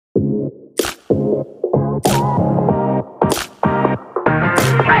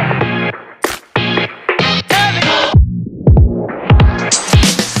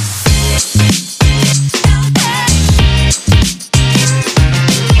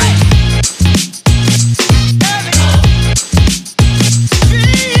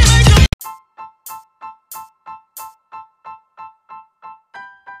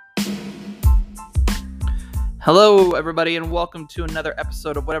Hello, everybody, and welcome to another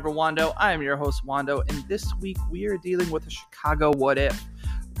episode of Whatever Wando. I am your host, Wando, and this week we are dealing with a Chicago what if.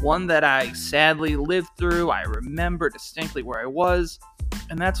 One that I sadly lived through. I remember distinctly where I was,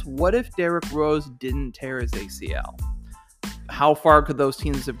 and that's what if Derrick Rose didn't tear his ACL? How far could those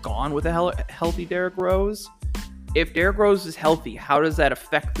teams have gone with a healthy Derrick Rose? If Derrick Rose is healthy, how does that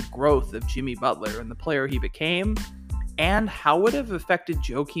affect the growth of Jimmy Butler and the player he became? And how would it have affected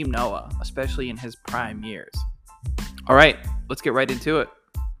Joakim Noah, especially in his prime years? All right, let's get right into it.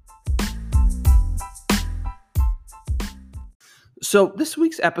 So this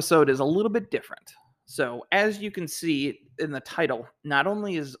week's episode is a little bit different. So as you can see in the title, not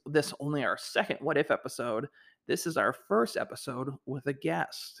only is this only our second What If episode, this is our first episode with a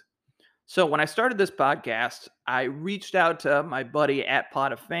guest. So when I started this podcast, I reached out to my buddy at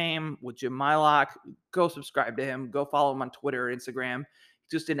Pod of Fame with Jim Mylock. Go subscribe to him. Go follow him on Twitter or Instagram.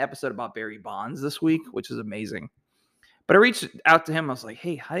 He just did an episode about Barry Bonds this week, which is amazing. But I reached out to him. I was like,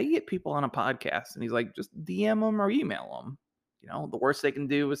 hey, how do you get people on a podcast? And he's like, just DM them or email them. You know, the worst they can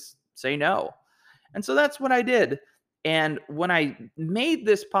do is say no. And so that's what I did. And when I made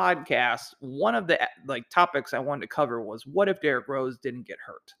this podcast, one of the topics I wanted to cover was what if Derrick Rose didn't get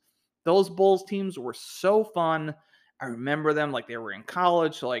hurt? Those Bulls teams were so fun. I remember them like they were in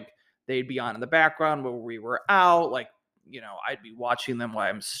college. Like they'd be on in the background where we were out. Like, you know, I'd be watching them while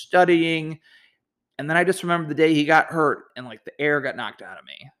I'm studying. And then I just remember the day he got hurt and like the air got knocked out of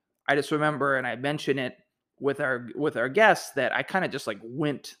me. I just remember, and I mentioned it with our guests, that I kind of just like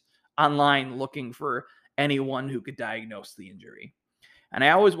went online looking for anyone who could diagnose the injury. And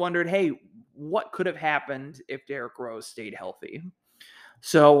I always wondered, hey, what could have happened if Derrick Rose stayed healthy?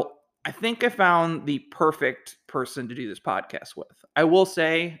 So I think I found the perfect person to do this podcast with. I will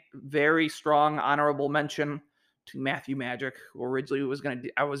say, very strong honorable mention to Matthew Magic, who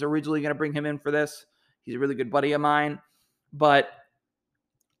I was originally gonna bring him in for this. He's a really good buddy of mine, but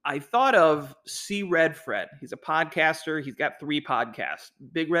I thought of C. Red Fred. He's a podcaster. He's got 3 podcasts: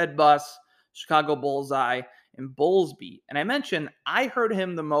 Big Red Bus, Chicago Bullseye, and Bulls Beat. And I mentioned I heard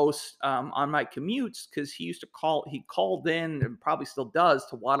him the most on my commutes because he called in and probably still does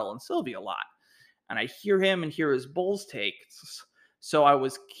to Waddle and Sylvie a lot. And I hear him and hear his Bulls takes. So I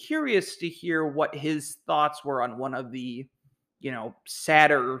was curious to hear what his thoughts were on one of the,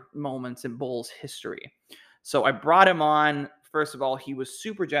 sadder moments in Bulls history. So I brought him on. First of all, he was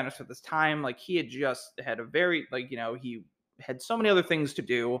super generous at this time. Like he had just had he had so many other things to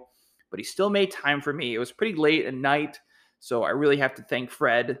do, but he still made time for me. It was pretty late at night. So I really have to thank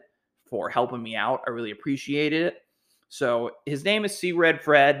Fred for helping me out. I really appreciated it. So his name is C. Red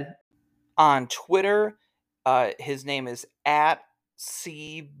Fred. On Twitter, his name is at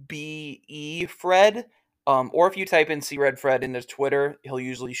CBE Fred. Or if you type in C. Red Fred into Twitter, he'll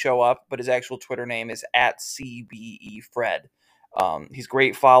usually show up, but his actual Twitter name is at CBE Fred. He's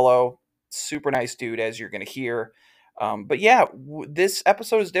great follow, super nice dude, as you're going to hear. But yeah, this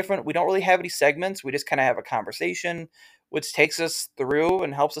episode is different. We don't really have any segments. We just kind of have a conversation, which takes us through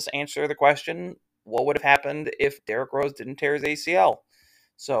and helps us answer the question, what would have happened if Derrick Rose didn't tear his ACL?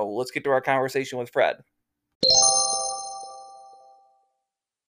 So let's get to our conversation with Fred.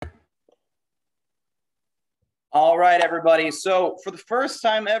 All right, everybody. So for the first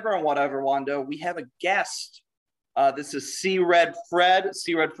time ever on Whatever Wando, we have a guest. This is C. Red Fred.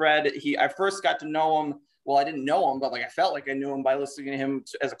 C. Red Fred. I first got to know him. Well, I didn't know him, but I felt like I knew him by listening to him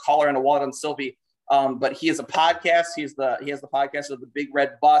as a caller in a Waddle and Sylvie. But he has a podcast. He has the podcast of the Big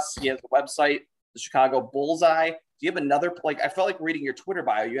Red Bus. He has the website, the Chicago Bullseye. Do you have another? I felt like reading your Twitter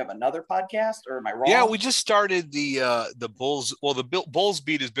bio. You have another podcast, or am I wrong? Yeah, we just started the Bulls. Well, the Bulls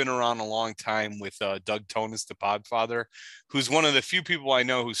Beat has been around a long time with Doug Tonis, the Podfather, who's one of the few people I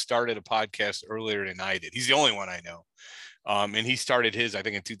know who started a podcast earlier than I did. He's the only one I know. And he started his, I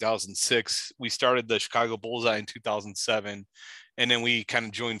think, in 2006. We started the Chicago Bullseye in 2007. And then we kind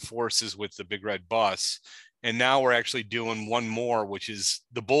of joined forces with the Big Red Bus. And now we're actually doing one more, which is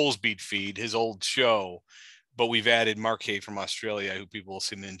the Bulls Beat feed, his old show. But we've added Mark Hay from Australia, who people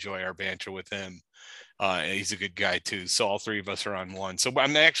seem to enjoy our banter with him. He's a good guy, too. So all 3 of us are on one. So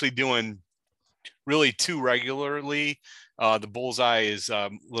I'm actually doing really 2 regularly. The Bullseye is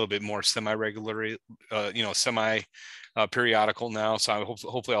a little bit more semi-regularly, periodical now. So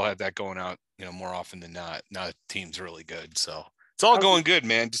hopefully I'll have that going out, more often than not. Now the team's really good. So it's all going good,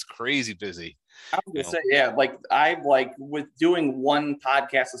 man. Just crazy busy. I was gonna say, yeah, like I like with doing one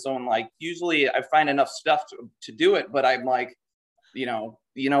podcast with someone, like usually I find enough stuff to do it, but I'm like,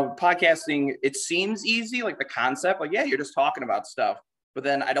 podcasting, it seems easy, like the concept, like, yeah, you're just talking about stuff. But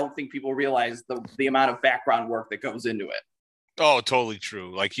then I don't think people realize the amount of background work that goes into it. Oh, totally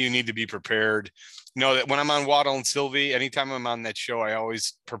true. Like you need to be prepared. That when I'm on Waddle and Sylvie, anytime I'm on that show, I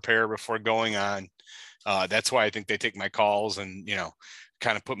always prepare before going on. That's why I think they take my calls and,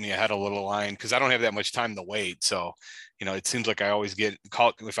 kind of put me ahead a little line because I don't have that much time to wait. So, it seems like I always get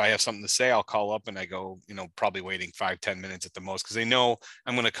called. If I have something to say, I'll call up and I go, probably waiting 5-10 minutes at the most because they know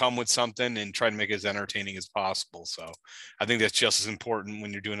I'm going to come with something and try to make it as entertaining as possible. So I think that's just as important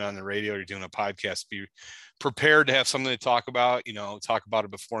when you're doing it on the radio or you're doing a podcast. Be prepared to have something to talk about, talk about it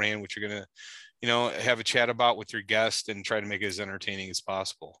beforehand, what you're going to, have a chat about with your guest and try to make it as entertaining as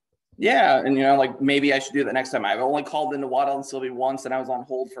possible. Yeah. And, like maybe I should do that next time. I've only called into Waddle and Sylvie once and I was on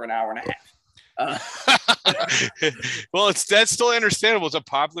hold for an hour and a half. Well, that's still understandable. It's a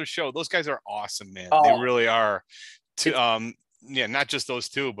popular show. Those guys are awesome, man. They really are. Not just those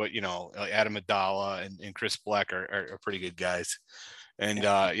two, but Adam Adala and Chris Black are pretty good guys. And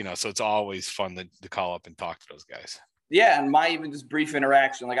so it's always fun to call up and talk to those guys. Yeah, and my even just brief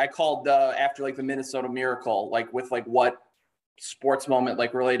interaction, like I called after like the Minnesota Miracle, like with like what sports moment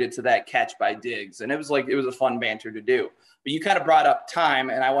like related to that catch by Diggs, and it was a fun banter to do. But you kind of brought up time,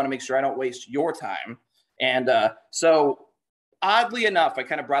 and I want to make sure I don't waste your time. And so oddly enough, I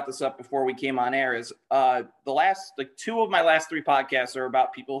kind of brought this up before we came on air. Is the last like two of my last three podcasts are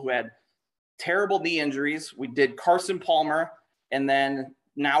about people who had terrible knee injuries. We did Carson Palmer, and then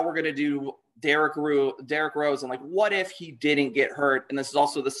now we're gonna do Derrick Rose, and like, what if he didn't get hurt? And this is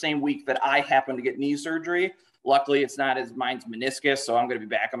also the same week that I happened to get knee surgery. Luckily, it's not as mine's meniscus, so I'm going to be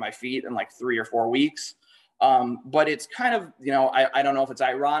back on my feet in like 3 or 4 weeks. But it's kind of, I don't know if it's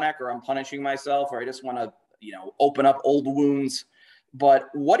ironic or I'm punishing myself or I just want to, open up old wounds. But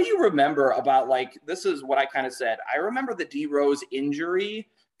what do you remember about, like, this is what I kind of said. I remember the D Rose injury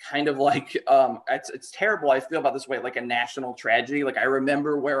kind of like, it's terrible. I feel about this way, like a national tragedy. Like I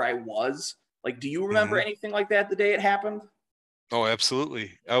remember where I was. Like, do you remember anything like that the day it happened? Oh,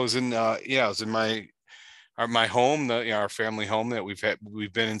 absolutely. I was in my home, our family home that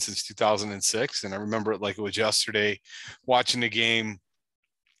we've been in since 2006. And I remember it like it was yesterday, watching the game,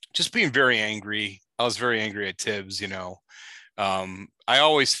 just being very angry. I was very angry at Tibbs. I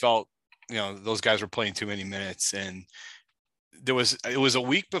always felt, those guys were playing too many minutes. And it was a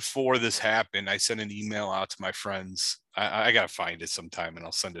week before this happened. I sent an email out to my friends. I got to find it sometime and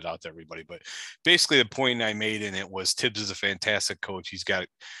I'll send it out to everybody. But basically the point I made in it was Tibbs is a fantastic coach. He's got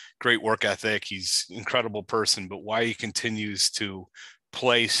great work ethic. He's an incredible person, but why he continues to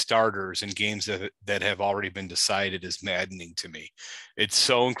play starters in games that have already been decided is maddening to me. It's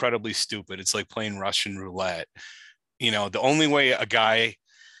so incredibly stupid. It's like playing Russian roulette. The only way a guy,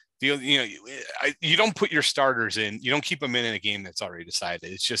 you don't put your starters in, you don't keep them in a game that's already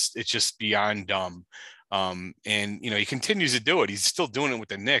decided. It's just beyond dumb. And he continues to do it. He's still doing it with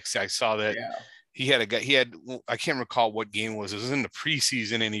the Knicks. I saw that he had I can't recall what game it was in the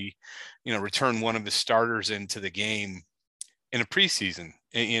preseason, and he, returned one of his starters into the game in a preseason.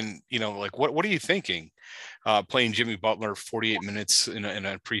 And like, what are you thinking? Playing Jimmy Butler 48 minutes in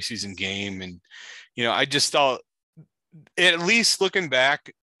a preseason game. And, I just thought, at least looking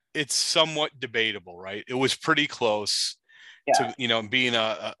back, it's somewhat debatable, right? It was pretty close to, being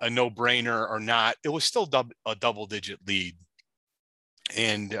a no-brainer or not. It was still a double-digit lead.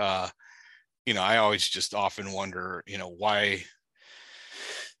 And, I always just often wonder, why,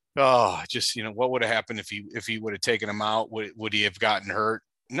 what would have happened if he would have taken him out? Would he have gotten hurt?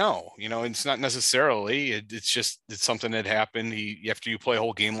 No, it's not necessarily. It's something that happened. After you play a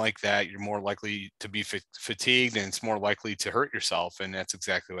whole game like that, you're more likely to be fatigued, and it's more likely to hurt yourself. And that's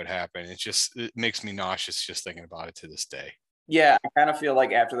exactly what happened. It makes me nauseous just thinking about it to this day. Yeah, I kind of feel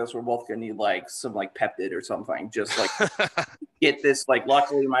like after this, we're both gonna need like some like Peptid or something, just like get this. Like,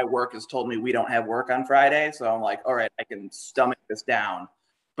 luckily, my work has told me we don't have work on Friday, so I'm like, all right, I can stomach this down.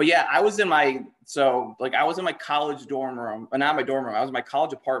 But yeah, I was in my college dorm room, not my dorm room. I was in my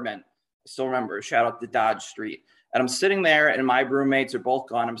college apartment. I still remember. Shout out to Dodge Street. And I'm sitting there, and my roommates are both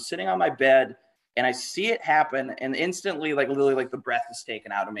gone. I'm sitting on my bed, and I see it happen, and instantly, like literally, like the breath is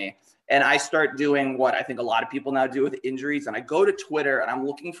taken out of me. And I start doing what I think a lot of people now do with injuries. And I go to Twitter, and I'm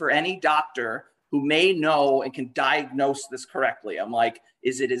looking for any doctor who may know and can diagnose this correctly. I'm like,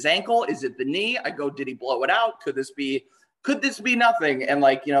 is it his ankle? Is it the knee? I go, did he blow it out? Could this be nothing? And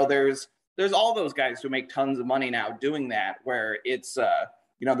like, there's there's all those guys who make tons of money now doing that, where it's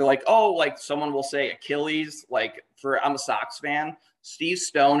they're like, oh, like someone will say Achilles, like I'm a Sox fan. Steve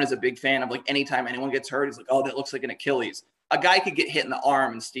Stone is a big fan of like anytime anyone gets hurt, he's like, oh, that looks like an Achilles. A guy could get hit in the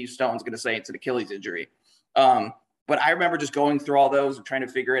arm and Steve Stone's going to say it's an Achilles injury. But I remember just going through all those and trying to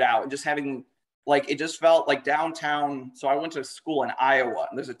figure it out and just having like, it just felt like downtown. So I went to school in Iowa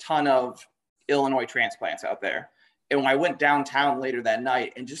and there's a ton of Illinois transplants out there. And when I went downtown later that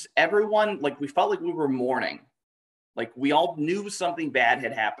night and just everyone, like we felt like we were mourning. Like we all knew something bad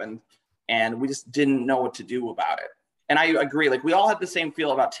had happened and we just didn't know what to do about it. And I agree. Like we all have the same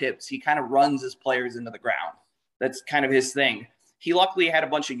feel about Tibbs. He kind of runs his players into the ground. That's kind of his thing. He luckily had a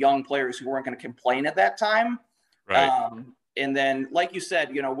bunch of young players who weren't going to complain at that time. Right. And then, like you said,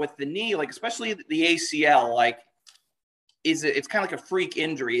 with the knee, like especially the ACL, like it's kind of like a freak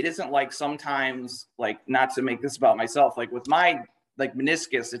injury. It isn't like sometimes, like not to make this about myself, like with my like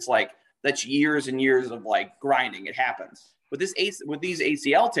meniscus, it's like that's years and years of like grinding. It happens. With these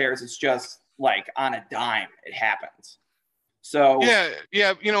ACL tears, it's just like on a dime. It happens. So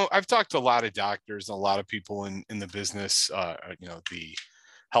yeah. I've talked to a lot of doctors, a lot of people in the business, the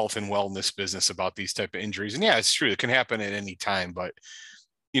health and wellness business about these type of injuries. And yeah, it's true. It can happen at any time, but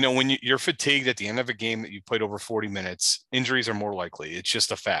when you're fatigued at the end of a game that you played over 40 minutes, injuries are more likely. It's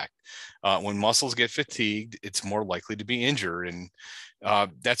just a fact. When muscles get fatigued, it's more likely to be injured. And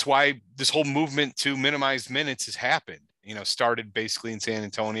that's why this whole movement to minimize minutes has happened, started basically in San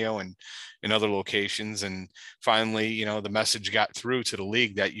Antonio and in other locations. And finally, the message got through to the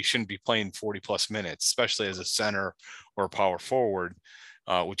league that you shouldn't be playing 40 plus minutes, especially as a center or a power forward,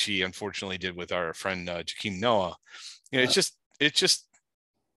 which he unfortunately did with our friend Jakeem Noah. It's just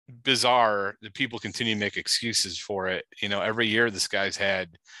bizarre that people continue to make excuses for it. Every year this guy's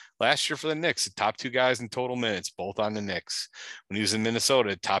had, last year for the Knicks, the top two guys in total minutes, both on the Knicks. When he was in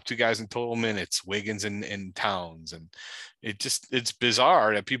Minnesota, top two guys in total minutes, Wiggins and Towns. And it's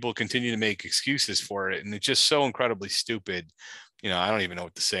bizarre that people continue to make excuses for it. And it's just so incredibly stupid. I don't even know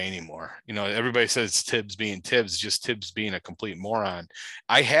what to say anymore. Everybody says Tibbs being Tibbs, just Tibbs being a complete moron.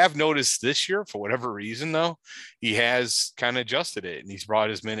 I have noticed this year, for whatever reason, though, he has kind of adjusted it and he's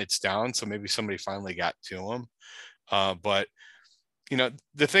brought his minutes down. So maybe somebody finally got to him. But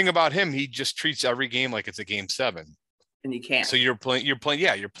the thing about him, he just treats every game like it's a game 7. And you can't. So you're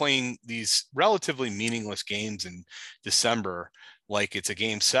playing these relatively meaningless games in December like it's a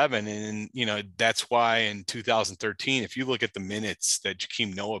game 7. And, that's why in 2013, if you look at the minutes that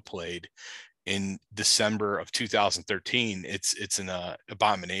Jakeem Noah played in December of 2013, it's an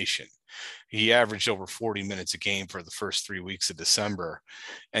abomination. He averaged over 40 minutes a game for the first 3 weeks of December.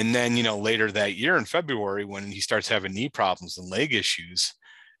 And then, later that year in February, when he starts having knee problems and leg issues,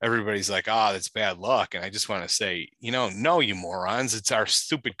 everybody's like, that's bad luck. And I just want to say, no, you morons, it's our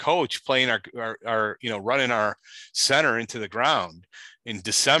stupid coach playing our running our center into the ground in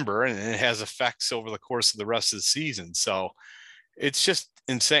December. And it has effects over the course of the rest of the season. So it's just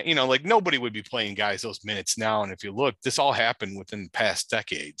insane. Like nobody would be playing guys those minutes now. And if you look, this all happened within the past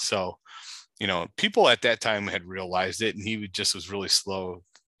decade. So, people at that time had realized it, and he was really slow,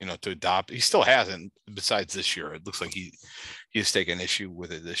 to adopt. He still hasn't, besides this year. It looks like he's taken issue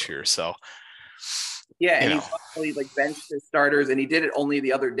with it this year. So yeah, and he probably like benched his starters, and he did it only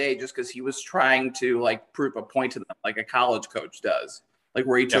the other day just because he was trying to like prove a point to them, like a college coach does, like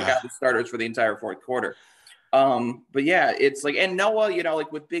where he took out the starters for the entire fourth quarter. But yeah, it's like, and Noah,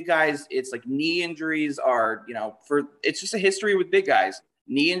 like with big guys, it's like knee injuries are, it's just a history with big guys.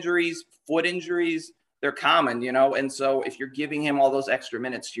 Knee injuries, foot injuries, they're common, and so if you're giving him all those extra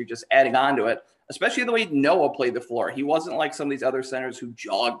minutes, you're just adding on to it, especially the way Noah played the floor. He wasn't like some of these other centers who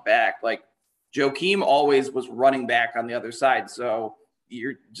jogged back. Like Joakim always was running back on the other side. So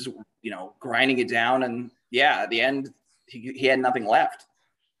you're just, grinding it down. And yeah, at the end, he had nothing left.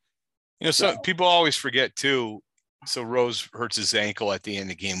 So people always forget too. So Rose hurts his ankle at the end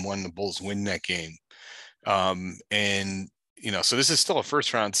of game 1. The Bulls win that game. And, so this is still a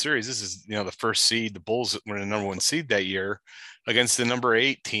first round series. This is, the first seed. The Bulls were the number 1 seed that year against the number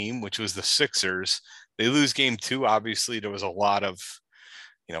 8 team, which was the Sixers. They lose game 2. Obviously, there was a lot of,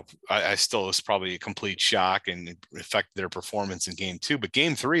 I still was probably a complete shock and it affected their performance in game 2. But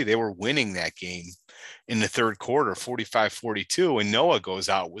game 3, they were winning that game in the third quarter, 45-42. And Noah goes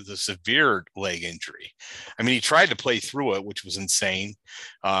out with a severe leg injury. I mean, he tried to play through it, which was insane.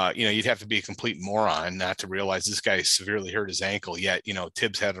 You'd have to be a complete moron not to realize this guy severely hurt his ankle. Yet,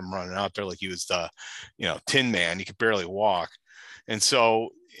 Tibbs had him running out there like he was the, Tin Man. He could barely walk. And so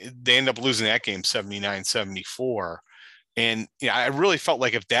they end up losing that game 79-74. And I really felt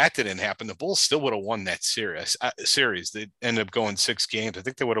like if that didn't happen, the Bulls still would have won that series. They ended up going 6 games. I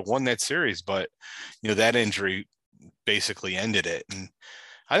think they would have won that series, but that injury basically ended it. And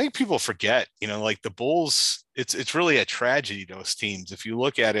I think people forget, like the Bulls, it's really a tragedy, those teams. If you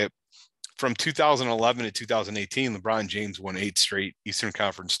look at it from 2011 to 2018, LeBron James won 8 straight Eastern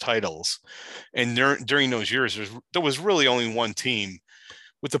Conference titles. And during those years, there was really only one team,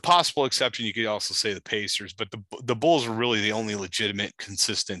 with the possible exception, you could also say the Pacers, but the Bulls were really the only legitimate,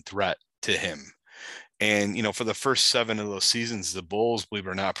 consistent threat to him. And, for the first 7 of those seasons, the Bulls, believe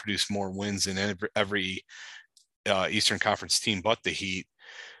it or not, produced more wins than every Eastern Conference team but the Heat.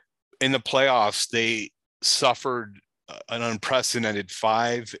 In the playoffs, they suffered an unprecedented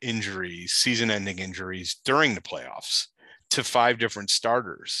 5 injuries, season-ending injuries during the playoffs to 5 different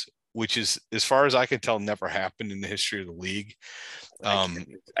starters, which is, as far as I can tell, never happened in the history of the league.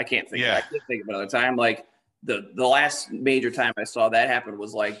 I can't think of another time. Like the last major time I saw that happen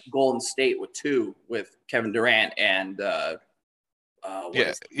was like Golden State with 2 with Kevin Durant and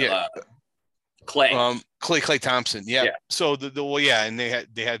Klay Thompson. Yeah. So and they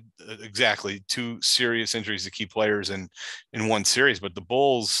had exactly 2 serious injuries to key players in one series. But the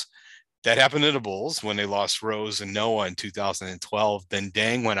Bulls, that happened to the Bulls when they lost Rose and Noah in 2012. Then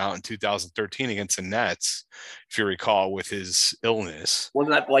Dang went out in 2013 against the Nets, if you recall, with his illness.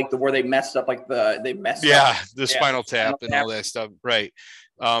 Wasn't that like where they messed up, like they messed up? The spinal tap and all that stuff. Right.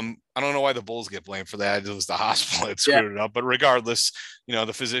 I don't know why the Bulls get blamed for that. It was the hospital that screwed it up. But regardless,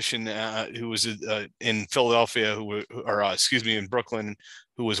 the physician who was in Philadelphia, in Brooklyn,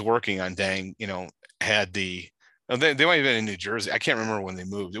 who was working on Dang, had the. They might have been in New Jersey. I can't remember when they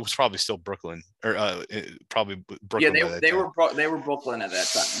moved. It was probably still Brooklyn, or probably Brooklyn. Yeah, they were Brooklyn at that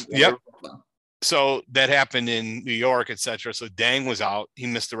time. Yep. So that happened in New York, etc. So Dang was out. He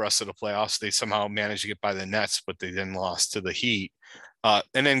missed the rest of the playoffs. They somehow managed to get by the Nets, but they then lost to the Heat.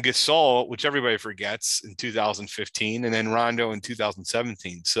 And then Gasol, which everybody forgets, in 2015, and then Rondo in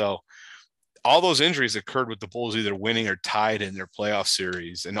 2017. So all those injuries occurred with the Bulls either winning or tied in their playoff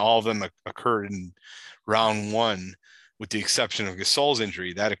series, and all of them occurred in round 1, with the exception of Gasol's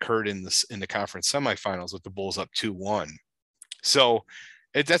injury that occurred in the conference semifinals with the Bulls up 2-1. So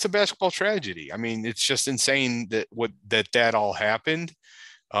that's a basketball tragedy. I mean, it's just insane that all happened.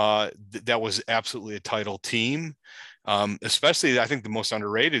 That was absolutely a title team. Especially, I think the most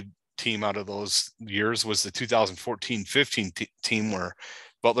underrated team out of those years was the 2014-15 team where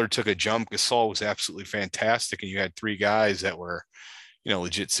Butler took a jump. Gasol was absolutely fantastic, and you had 3 guys that were,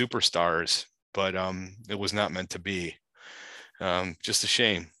 legit superstars. But it was not meant to be. Just a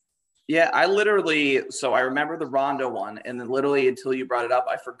shame. Yeah, I remember the Rondo one, and then literally until you brought it up,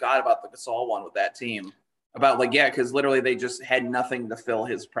 I forgot about the Gasol one with that team. Because literally they just had nothing to fill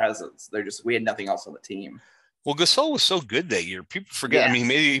his presence. We had nothing else on the team. Well, Gasol was so good that year. People forget. Yeah. I mean,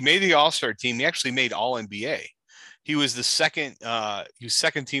 he made the All-Star team. He actually made All-NBA. He was the second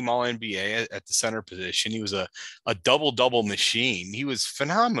team All-NBA at the center position. He was a double-double machine. He was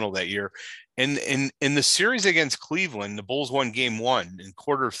phenomenal that year. And in the series against Cleveland, the Bulls won game 1 in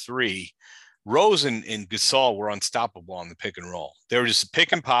quarter 3. Rose and Gasol were unstoppable on the pick and roll. They were just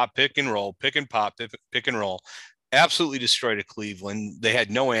pick and pop, pick and roll, pick and pop, pick and roll. Absolutely destroyed Cleveland. They had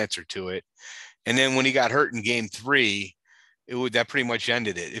no answer to it. And then when he got hurt in game 3, that pretty much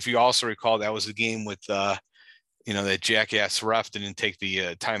ended it. If you also recall, that was the game with that jackass ref didn't take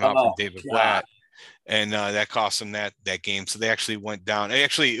the timeout from David Blatt. And that cost them that game. So they actually went down.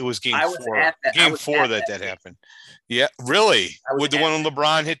 Actually, it was game 4. Game 4 that happened. Yeah, really? With the one when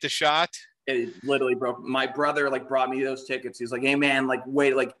LeBron hit the shot? It literally broke. My brother brought me those tickets. He's like, "Hey man,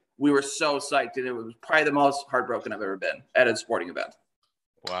 wait, we were so psyched, and it was probably the most heartbroken I've ever been at a sporting event."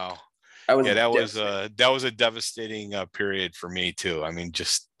 Wow. That was a devastating period for me too. I mean,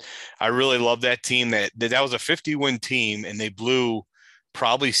 I really love that team. That was a 50-win team, and they blew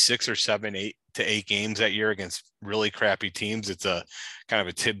probably 6 or 7, 8 to 8 games that year against really crappy teams. It's a kind of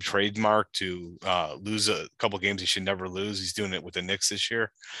a Tibb trademark to lose a couple games he should never lose. He's doing it with the Knicks this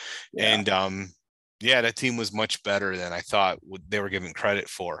year. Yeah. And that team was much better than I thought they were given credit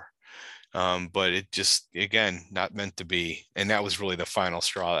for. But it just, again, not meant to be. And that was really the final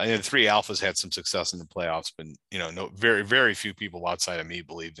straw. And the 3 Alphas had some success in the playoffs, but very, very few people outside of me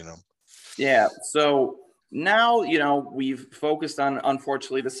believed in them. Yeah. So now, we've focused on,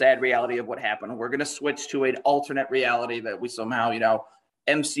 unfortunately, the sad reality of what happened. We're going to switch to an alternate reality that we somehow,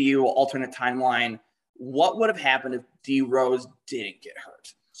 MCU, alternate timeline. What would have happened if D Rose didn't get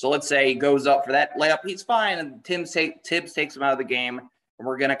hurt? So let's say he goes up for that layup. He's fine. And Tibbs takes him out of the game. And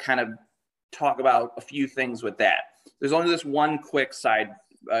we're going to kind of talk about a few things with that. There's only this one quick side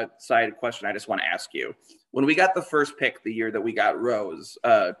side question I just want to ask you. When we got the first pick the year that we got Rose,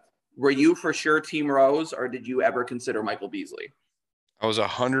 were you for sure Team Rose, or did you ever consider Michael Beasley? I was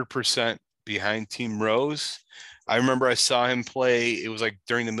 100% behind Team Rose. I remember I saw him play. It was like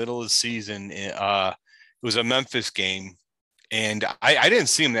during the middle of the season. It was a Memphis game, and I didn't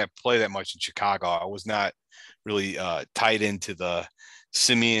see him play that much in Chicago. I was not really tied into the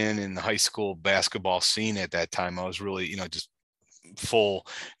Simeon and the high school basketball scene at that time. I was really, just full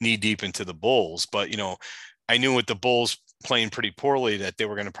knee deep into the Bulls. But, I knew with the Bulls playing pretty poorly that they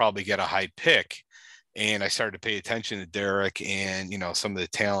were going to probably get a high pick. And I started to pay attention to Derrick and, some of the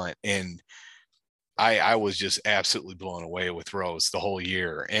talent. And I was just absolutely blown away with Rose the whole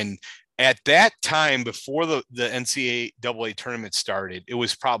year. And at that time, before the NCAA tournament started, it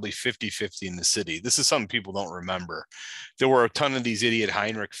was probably 50-50 in the city. This is something people don't remember. There were a ton of these idiot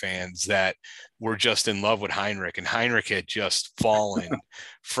Heinrich fans that were just in love with Heinrich, and Heinrich had just fallen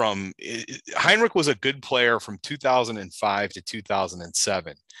from – Heinrich was a good player from 2005 to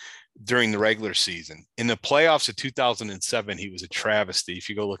 2007. During the regular season. In the playoffs of 2007, he was a travesty. If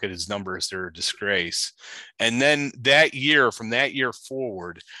you go look at his numbers, they're a disgrace. And then from that year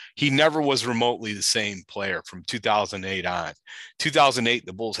forward, he never was remotely the same player from 2008 on. 2008,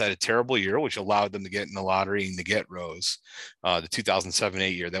 the Bulls had a terrible year, which allowed them to get in the lottery and to get Rose. The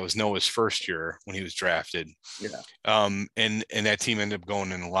 2007-8 year, that was Noah's first year when he was drafted. Yeah. And that team ended up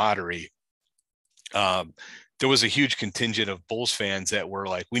going in the lottery. There was a huge contingent of Bulls fans that were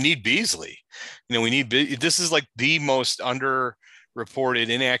like, we need Beasley. This is like the most underreported,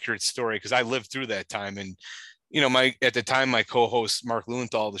 inaccurate story, because I lived through that time. And, at the time, my co-host, Mark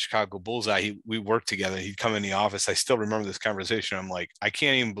Lewenthal of the Chicago Bullseye, we worked together. He'd come in the office. I still remember this conversation. I'm like, I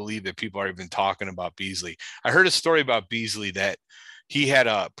can't even believe that people are even talking about Beasley. I heard a story about Beasley that he had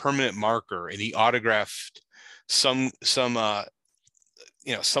a permanent marker and he autographed some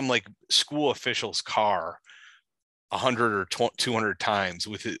like school official's car 100 or 200 times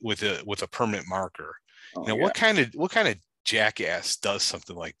with a permanent marker. What kind of jackass does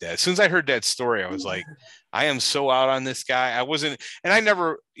something like that? As soon as I heard that story, I was like, I am so out on this guy. I wasn't, and I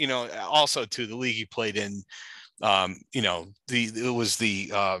never, also too, the league he played in, it was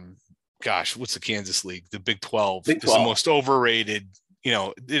the what's the Kansas League? The Big 12. Big 12. It's the most overrated.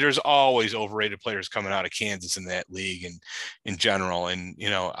 There's always overrated players coming out of Kansas in that league and in general. And,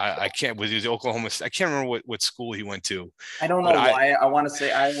 I can't, with Oklahoma, I can't remember what school he went to. I don't know why I want to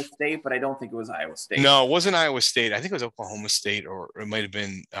say Iowa State, but I don't think it was Iowa State. No, it wasn't Iowa State. I think it was Oklahoma State, or it might've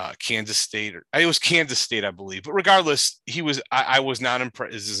been Kansas State, it was Kansas State, I believe. But regardless, I was not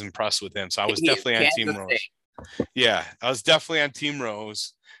as impressed with him. So I was definitely on Team Rose. Yeah, I was definitely on Team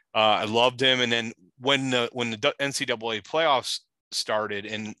Rose. I loved him. And then when the NCAA playoffs started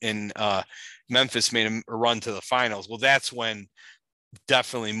and Memphis made a run to the finals, well, that's when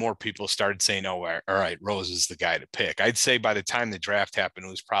definitely more people started saying, oh, all right, Rose is the guy to pick. I'd say by the time the draft happened, it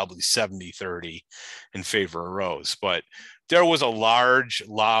was probably 70-30 in favor of Rose, but there was a large,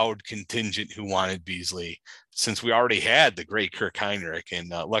 loud contingent who wanted Beasley, since we already had the great Kirk Heinrich, and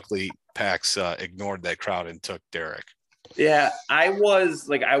luckily Pax ignored that crowd and took Derrick. Yeah, I was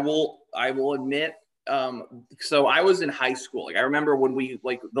like, I will admit, so I was in high school. Like, I remember when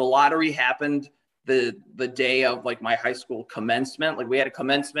the lottery happened the day of my high school commencement. Like, we had a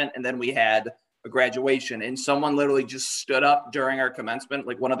commencement and then we had a graduation, and someone literally just stood up during our commencement,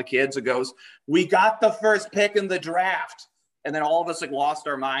 like one of the kids, who goes, "We got the first pick in the draft." And then all of us lost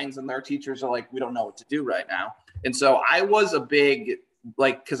our minds, and their teachers are like, "We don't know what to do right now." And so I was a big,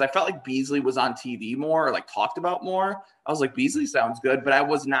 because I felt like Beasley was on TV more, or talked about more. I was like, Beasley sounds good, but I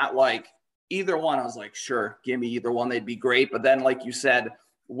was not either one. I was like, sure, give me either one, they'd be great. But then, like you said,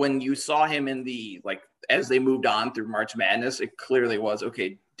 when you saw him in the as they moved on through March Madness, it clearly was,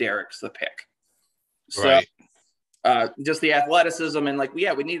 okay, Derrick's the pick. So, right. Just the athleticism and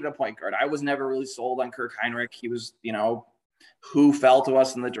we needed a point guard. I was never really sold on Kirk Heinrich. He was, who fell to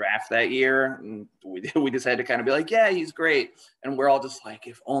us in the draft that year. And we just had to kind of be like, yeah, he's great. And we're all just like,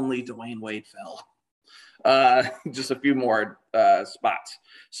 if only Dwayne Wade fell. Just a few more spots.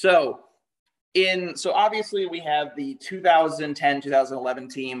 So obviously we have the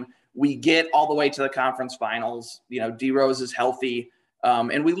 2010-2011 team. We get all the way to the conference finals. D Rose is healthy.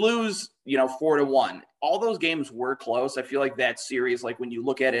 And we lose, 4-1. All those games were close. I feel like that series, when you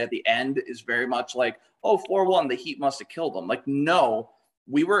look at it at the end, is very much 4-1, the Heat must have killed them. No,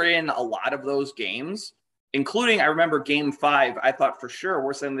 we were in a lot of those games, including, I remember game 5, I thought for sure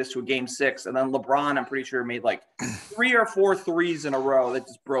we're sending this to a game 6. And then LeBron, I'm pretty sure, made 3 or 4 threes in a row that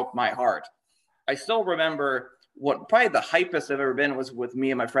just broke my heart. I still remember what probably the hypest I've ever been was with me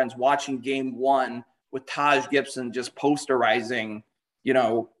and my friends watching game 1 with Taj Gibson just posterizing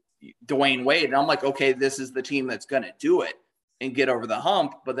Dwayne Wade. And I'm like, okay, this is the team that's going to do it and get over the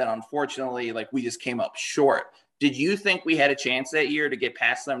hump. But then unfortunately, like, we just came up short. Did you think we had a chance that year to get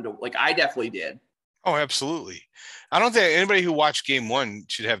past them? I definitely did. Oh, absolutely. I don't think anybody who watched game one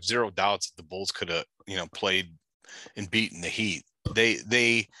should have zero doubts that the Bulls could have, played and beaten the Heat.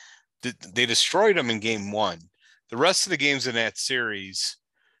 They destroyed them in game one. The rest of the games in that series,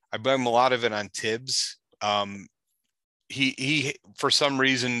 I blame a lot of it on Tibbs. He for some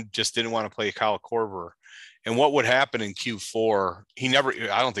reason just didn't want to play Kyle Korver. And what would happen in Q4?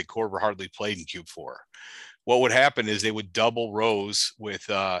 I don't think Korver hardly played in Q4. What would happen is they would double Rose with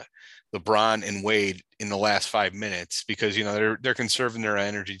LeBron and Wade in the last 5 minutes because they're conserving their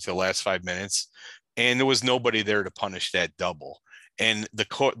energy to the last 5 minutes, and there was nobody there to punish that double, and the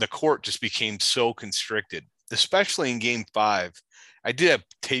court just became so constricted, especially in Game 5. I did a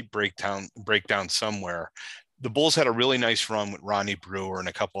tape breakdown somewhere. The Bulls had a really nice run with Ronnie Brewer and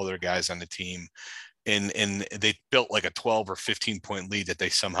a couple other guys on the team, and they built like a 12 or 15 point lead that they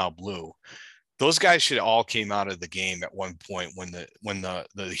somehow blew. Those guys should have all came out of the game at one point when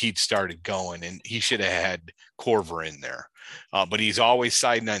the Heat started going, and he should have had Korver in there. But he's always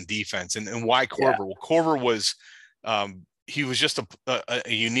siding on defense. And why Korver? Yeah. Well, Korver was he was just a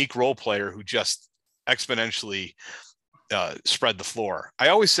unique role player who just exponentially spread the floor. I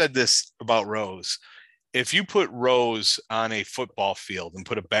always said this about Rose. If you put Rose on a football field and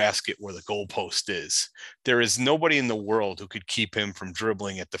put a basket where the goalpost is, there is nobody in the world who could keep him from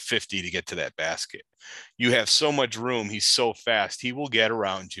dribbling at the 50 to get to that basket. You have so much room. He's so fast. He will get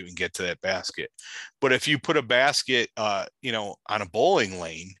around you and get to that basket. But if you put a basket, on a bowling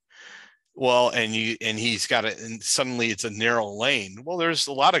lane, well, and he's got it, and suddenly it's a narrow lane. Well, there's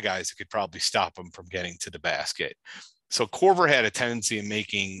a lot of guys that could probably stop him from getting to the basket. So Korver had a tendency of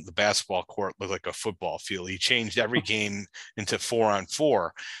making the basketball court look like a football field. He changed every game into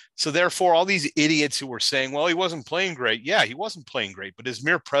 4-on-4. So therefore, all these idiots who were saying, well, he wasn't playing great. Yeah, he wasn't playing great, but his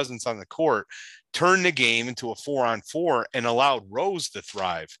mere presence on the court turned the game into a 4-on-4 and allowed Rose to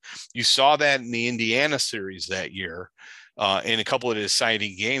thrive. You saw that in the Indiana series that year. In a couple of the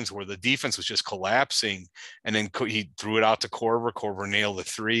deciding games where the defense was just collapsing, and then he threw it out to Korver. Korver nailed the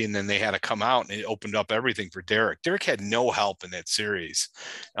three, and then they had to come out, and it opened up everything for Derrick. Derrick had no help in that series.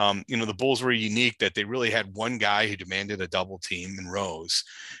 The Bulls were unique that they really had one guy who demanded a double team in Rose,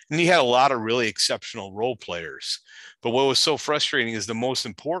 and he had a lot of really exceptional role players. But what was so frustrating is the most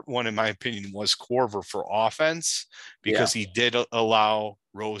important one, in my opinion, was Korver for offense, because he did allow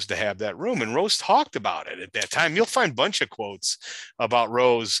Rose to have that room. And Rose talked about it at that time. You'll find a bunch of quotes about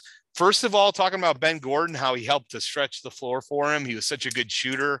Rose. First of all, talking about Ben Gordon, how he helped to stretch the floor for him. He was such a good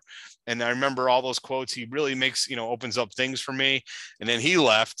shooter. And I remember all those quotes. He really makes, opens up things for me. And then he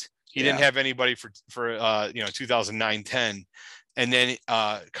left. He didn't have anybody for 2009-10. And then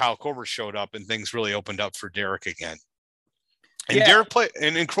Kyle Korver showed up, and things really opened up for Derrick again. And Derrick played,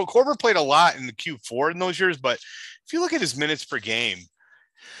 and Korver played a lot in the Q4 in those years. But if you look at his minutes per game,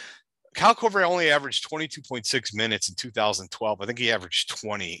 Kyle Korver only averaged 22.6 minutes in 2012. I think he averaged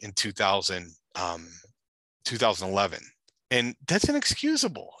 20 in 2011. And that's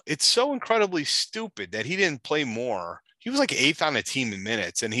inexcusable. It's so incredibly stupid that he didn't play more. He was like 8th on the team in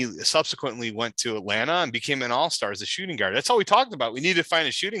minutes, and he subsequently went to Atlanta and became an all-star as a shooting guard. That's all we talked about. We needed to find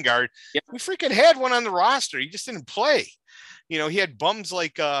a shooting guard. Yep. We freaking had one on the roster. He just didn't play. He had bums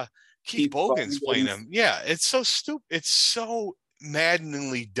like Keith Bogans playing him. Yeah, it's so stupid. It's so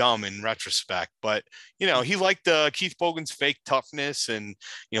maddeningly dumb in retrospect, but he liked Keith Bogan's fake toughness, and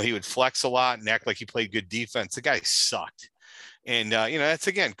he would flex a lot and act like he played good defense. The guy sucked. And that's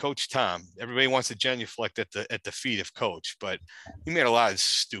again Coach Tom. Everybody wants to genuflect at the feet of Coach, but he made a lot of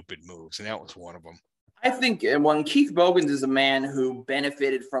stupid moves, and that was one of them. I think when Keith Bogans is a man who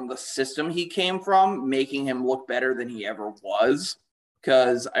benefited from the system he came from, making him look better than he ever was.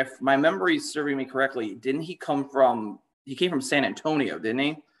 Because if my memory is serving me correctly, didn't he come from? He came from San Antonio, didn't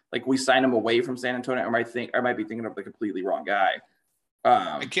he? Like, we signed him away from San Antonio. I might be thinking of the completely wrong guy.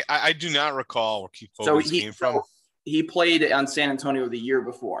 I do not recall where Keith Bogans came from. He played on San Antonio the year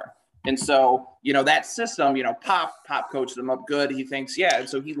before. And so, that system, Pop coached him up good. He thinks, and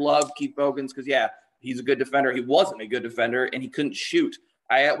so he loved Keith Bogans because, he's a good defender. He wasn't a good defender, and he couldn't shoot.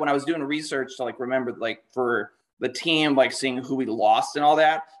 When I was doing research to, remember, for the team, seeing who we lost and all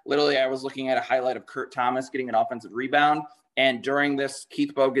that, literally I was looking at a highlight of Kurt Thomas getting an offensive rebound. And during this,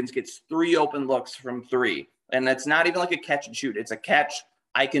 Keith Bogans gets 3 open looks from 3. And that's not even like a catch and shoot. It's a catch.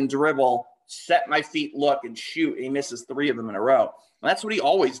 I can dribble, set my feet, look, and shoot. And he misses 3 of them in a row. And that's what he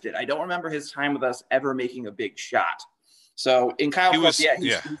always did. I don't remember his time with us ever making a big shot. So in Kyle, he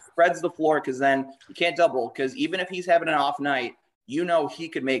spreads the floor, because then you can't double, because even if he's having an off night, he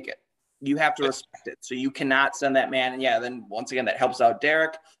could make it. You have to respect it. So you cannot send that man. And then once again, that helps out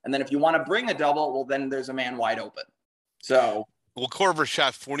Derrick. And then if you want to bring a double, well, then there's a man wide open. So. Well, Korver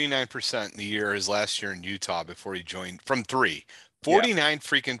shot 49% in the year his last year in Utah before he joined from 3. 49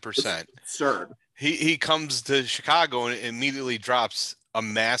 freaking percent. It's absurd. He comes to Chicago and immediately drops a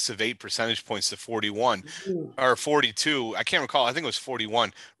massive 8 percentage points to 41 or 42. I can't recall. I think it was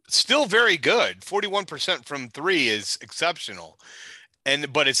 41. Still very good. 41% from 3 is exceptional.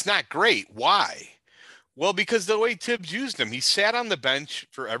 But it's not great. Why? Well, because the way Tibbs used him, he sat on the bench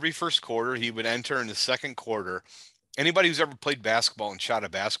for every first quarter. He would enter in the second quarter. Anybody who's ever played basketball and shot a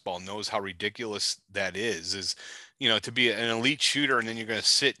basketball knows how ridiculous that is, to be an elite shooter and then you're going to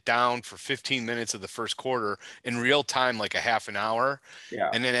sit down for 15 minutes of the first quarter in real time, like a half an hour,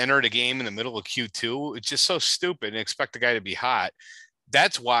 and then enter the game in the middle of Q2. It's just so stupid and expect the guy to be hot.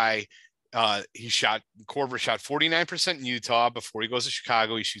 That's why Korver shot 49% in Utah before he goes to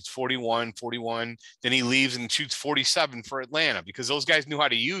Chicago. He shoots 41, then he leaves and shoots 47 for Atlanta because those guys knew how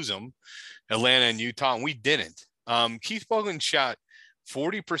to use them, Atlanta and Utah, and we didn't. Keith Bogans shot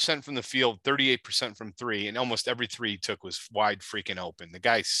 40% from the field, 38% from 3, and almost every 3 he took was wide freaking open. The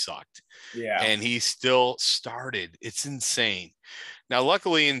guy sucked. Yeah. And he still started. It's insane. Now,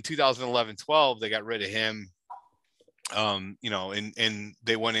 luckily in 2011-12, they got rid of him. And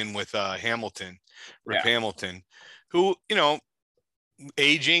they went in with Hamilton, Rip Hamilton, who,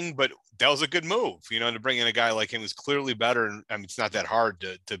 aging, but that was a good move, to bring in a guy like him who's clearly better. And I mean, it's not that hard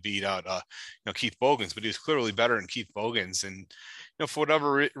to beat out, Keith Bogans, but he was clearly better than Keith Bogans. And, for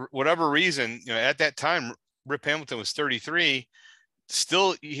whatever reason, at that time, Rip Hamilton was 33.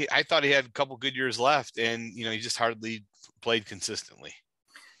 Still, I thought he had a couple good years left, and, he just hardly played consistently.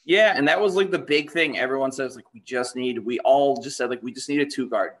 Yeah, and that was like the big thing. Everyone says like we all just said like we just need a 2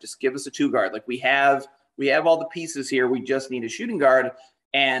 guard. Just give us a 2 guard. Like we have all the pieces here. We just need a shooting guard.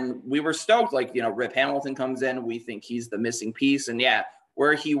 And we were stoked. Like, Rip Hamilton comes in. We think he's the missing piece. And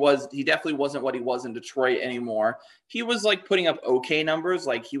where he definitely wasn't what he was in Detroit anymore. He was like putting up okay numbers.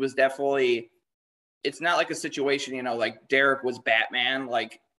 Like he was definitely. It's not like a situation, like Derrick was Batman.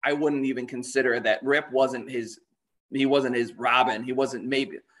 Like I wouldn't even consider that. Rip wasn't his. He wasn't his Robin. He wasn't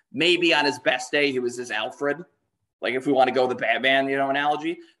maybe on his best day, he was his Alfred. Like if we want to go the Batman,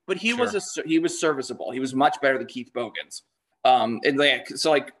 analogy, but he was serviceable. He was much better than Keith Bogans.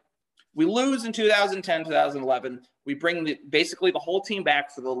 We lose in 2010, 2011. We bring basically the whole team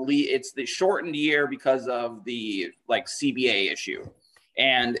back for the lead. It's the shortened year because of the CBA issue.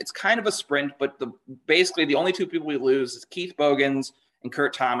 And it's kind of a sprint, but basically the only 2 people we lose is Keith Bogans and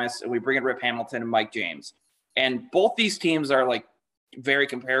Kurt Thomas. And we bring in Rip Hamilton and Mike James. And both these teams are very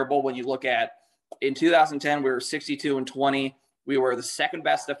comparable when you look at in 2010, we were 62-20. We were the second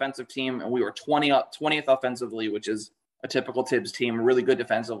best defensive team, and we were 20th offensively, which is a typical Tibbs team, really good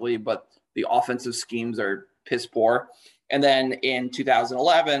defensively, but the offensive schemes are piss poor. And then in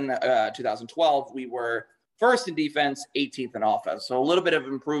 2011, 2012, we were first in defense, 18th in offense. So a little bit of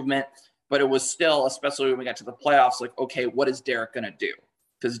improvement, but it was still, especially when we got to the playoffs, like, okay, what is Derrick going to do?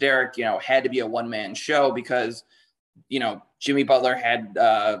 Because Derrick, had to be a one-man show because – Jimmy Butler had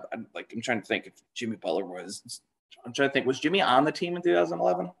I'm trying to think if Jimmy Butler was. I'm trying to think, was Jimmy on the team in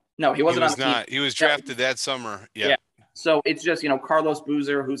 2011? No, he wasn't. He was drafted that summer. Yeah. So it's just Carlos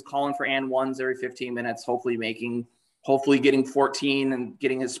Boozer, who's calling for and ones every 15 minutes, hopefully getting 14 and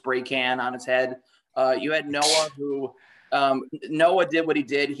getting his spray can on his head. You had Noah, who Noah did what he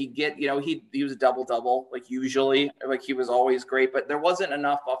did. He was a double like usually, like he was always great, but there wasn't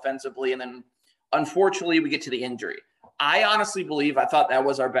enough offensively, and then. Unfortunately, we get to the injury. I honestly believe I thought that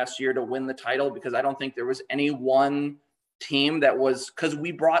was our best year to win the title because I don't think there was any one team that was – because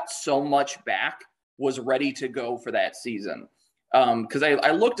we brought so much back was ready to go for that season. Because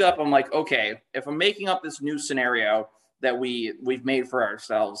I looked up, I'm like, okay, if I'm making up this new scenario that we've made for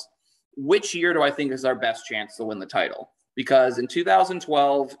ourselves, which year do I think is our best chance to win the title? Because in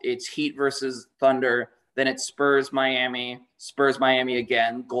 2012, it's Heat versus Thunder. Then it's Spurs Miami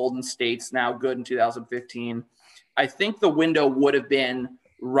again. Golden State's now good in 2015. I think the window would have been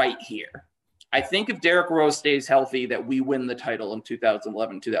right here. I think if Derrick Rose stays healthy, that we win the title in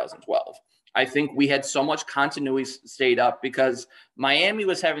 2011, 2012. I think we had so much continuity stayed up because Miami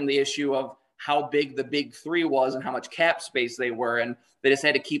was having the issue of how big the big 3 was and how much cap space they were. And they just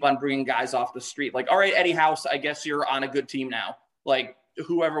had to keep on bringing guys off the street. Like, all right, Eddie House, I guess you're on a good team now. Like,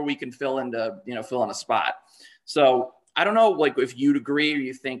 whoever we can fill in a spot. So I don't know, if you'd agree or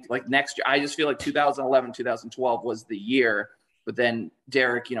you think next year, I just feel like 2011, 2012 was the year, but then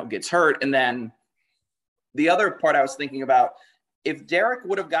Derrick, gets hurt. And then the other part I was thinking about, if Derrick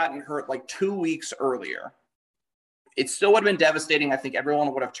would have gotten hurt 2 weeks earlier, it still would have been devastating. I think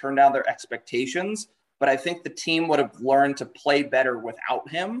everyone would have turned down their expectations, but I think the team would have learned to play better without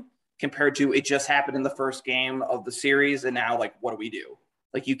him compared to it just happened in the first game of the series. And now, like, what do we do?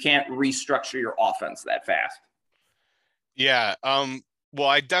 Like, you can't restructure your offense that fast. Yeah. Well,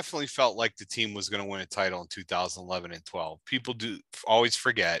 I definitely felt like the team was going to win a title in 2011 and 12. People do always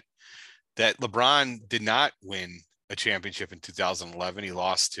forget that LeBron did not win a championship in 2011. He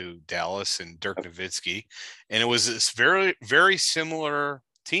lost to Dallas and Dirk Nowitzki. And it was this very, very similar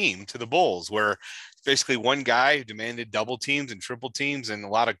team to the Bulls, where basically one guy who demanded double teams and triple teams and a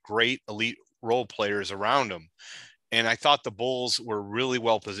lot of great elite role players around him. And I thought the Bulls were really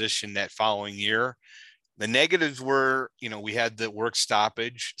well positioned that following year. The negatives were, we had the work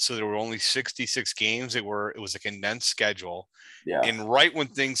stoppage, so there were only 66 games. It was a condensed schedule. Yeah. And right when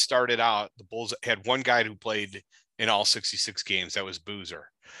things started out, the Bulls had one guy who played in all 66 games. That was Boozer.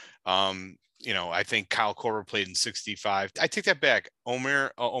 I think Kyle Korver played in 65. I take that back.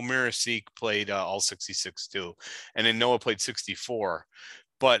 Omer Asik played all 66 too. And then Noah played 64.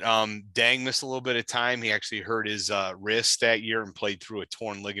 But Dang missed a little bit of time. He actually hurt his wrist that year and played through a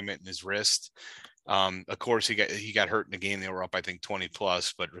torn ligament in his wrist. Of course, he got hurt in the game. They were up, I think, 20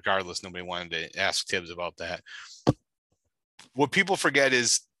 plus. But regardless, nobody wanted to ask Tibbs about that. What people forget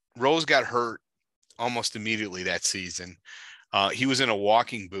is Rose got hurt almost immediately that season. He was in a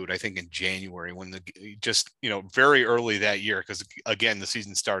walking boot, I think, in January when very early that year, because again, the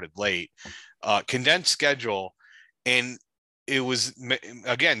season started late. Condensed schedule, and it was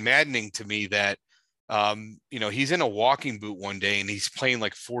again maddening to me that he's in a walking boot one day and he's playing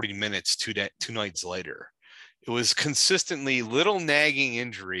like 40 minutes two nights later. It was consistently little nagging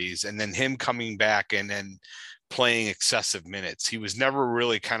injuries, and then him coming back and then playing excessive minutes. He was never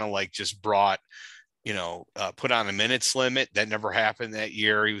really kind of like just brought, put on a minutes limit. That never happened that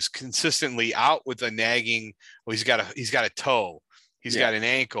year. He was consistently out with a nagging. Well, he's got a toe. He's got an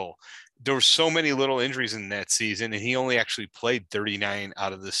ankle. There were so many little injuries in that season, and he only actually played 39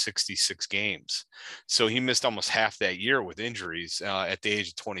 out of the 66 games. So he missed almost half that year with injuries at the age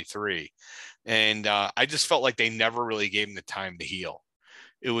of 23. And I just felt like they never really gave him the time to heal.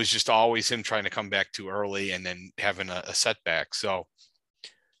 It was just always him trying to come back too early and then having a setback. So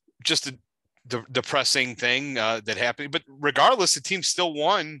just a depressing thing that happened. But regardless, the team still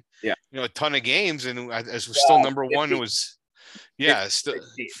won, a ton of games, and as was still number 50. one. It was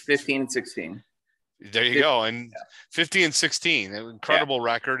 15 and 16. There you go. And 50 and 16, an incredible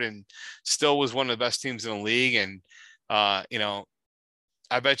record, and still was one of the best teams in the league. And,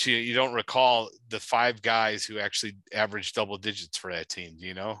 I bet you don't recall the 5 guys who actually averaged double digits for that team. Do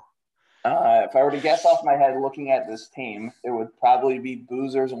you know? If I were to guess off my head looking at this team, it would probably be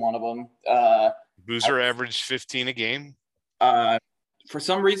Boozer's one of them. Boozer averaged 15 a game. For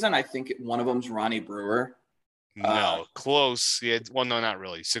some reason, I think one of them's Ronnie Brewer. No, close. He had, well, no, not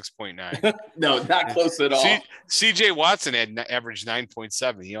really. 6.9. No, not close at all. CJ Watson had averaged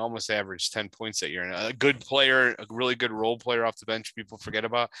 9.7. He almost averaged 10 points that year. And a good player, a really good role player off the bench people forget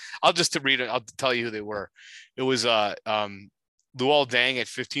about. I'll tell you who they were. It was Luol Deng at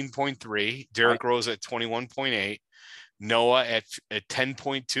 15.3, Derrick Rose at 21.8, Noah at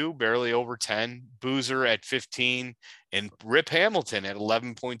 10.2, barely over 10, Boozer at 15, and Rip Hamilton at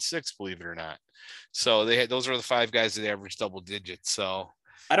 11.6, believe it or not. So those are the 5 guys that average double digits. So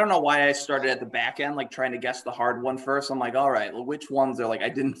I don't know why I started at the back end, like trying to guess the hard one first. I'm like, all right, well, which ones are like, I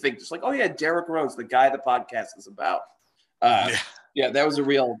didn't think, just like, oh yeah, Derrick Rose, the guy the podcast is about. Yeah, that was a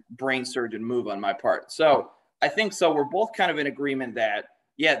real brain surgeon move on my part. So I think so. We're both kind of in agreement that,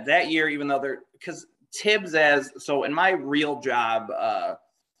 that year, even though because Tibbs so in my real job,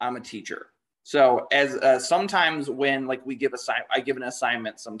 I'm a teacher. So as sometimes when like I give an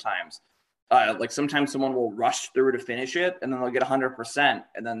assignment sometimes. Like sometimes someone will rush through to finish it and then they'll get 100%.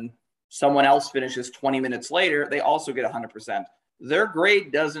 And then someone else finishes 20 minutes later, they also get 100%. Their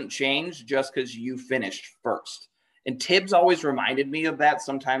grade doesn't change just because you finished first. And Tibbs always reminded me of that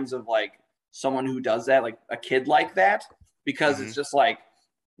sometimes, of like someone who does that, like a kid like that, because it's just like,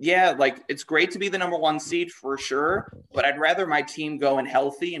 like it's great to be the number 1 seed for sure, but I'd rather my team go in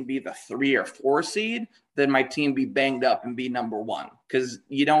healthy and be the 3 or 4 seed than my team be banged up and be number 1, because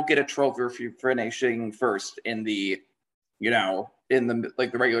you don't get a trophy if you're finishing first in the, in the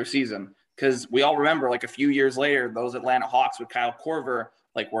like the regular season. Because we all remember like a few years later, those Atlanta Hawks with Kyle Korver,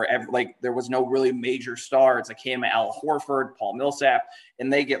 like there was no really major star. It's like him, Al Horford, Paul Millsap,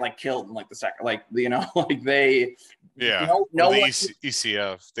 and they get like killed in like the second, like like they. Yeah.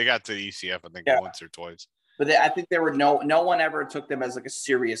 ECF. They got to the ECF, I think, once or twice. But I think there were no one ever took them as like a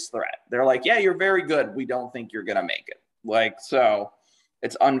serious threat. They're like, yeah, you're very good. We don't think you're gonna make it. Like, so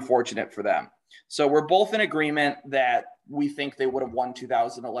it's unfortunate for them. So we're both in agreement that we think they would have won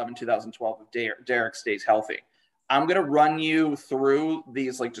 2011, 2012 if Derrick stays healthy. I'm going to run you through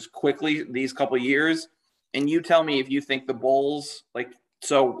these, like, just quickly, these couple years, and you tell me if you think the Bulls, like,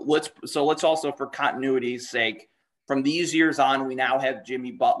 so let's also, for continuity's sake, from these years on, we now have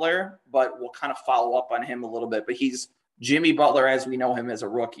Jimmy Butler, but we'll kind of follow up on him a little bit. But he's Jimmy Butler as we know him as a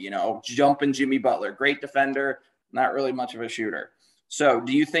rookie, jumping Jimmy Butler, great defender, not really much of a shooter. So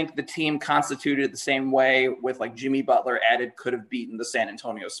do you think the team constituted the same way with, like, Jimmy Butler added could have beaten the San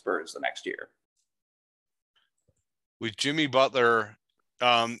Antonio Spurs the next year? With Jimmy Butler,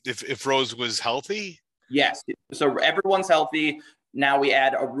 if Rose was healthy? Yes. So everyone's healthy. Now we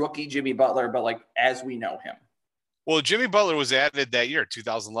add a rookie Jimmy Butler, but, like, as we know him. Well, Jimmy Butler was added that year,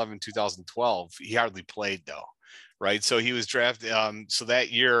 2011, 2012. He hardly played, though, right? So he was drafted. So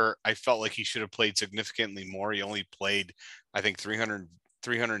that year, I felt like he should have played significantly more. He only played, I think,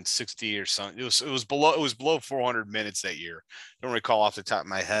 360 or something. It was below 400 minutes that year. I don't recall off the top of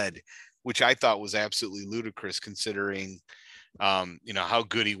my head, which I thought was absolutely ludicrous considering how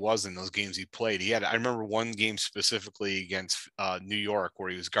good he was in those games he played. I remember one game specifically against New York where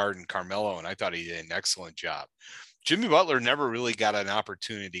he was guarding Carmelo, and I thought he did an excellent job. Jimmy Butler never really got an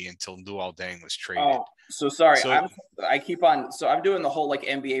opportunity until Luol Deng was traded. Oh, so sorry. I'm doing the whole, like,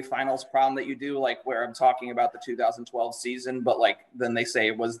 NBA Finals problem that you do, like, where I'm talking about the 2012 season, but, like, then they say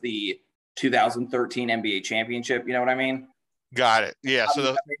it was the 2013 NBA championship. You know what I mean? Got it. Yeah.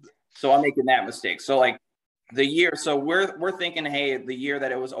 So I'm making that mistake. So, like, the year, so we're thinking, hey, the year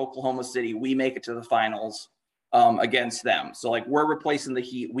that it was Oklahoma City, we make it to the finals against them. So, like, we're replacing the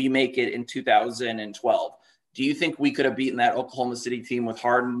Heat. We make it in 2012. Do you think we could have beaten that Oklahoma City team with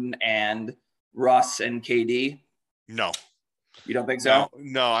Harden and Russ and KD? No. You don't think so?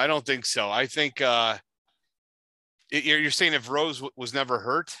 No, I don't think so. I think you're saying if Rose was never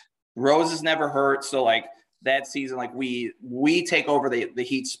hurt? Rose is never hurt. So, like, that season, like, we take over the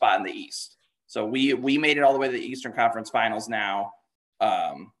Heat spot in the East. So we made it all the way to the Eastern Conference Finals now.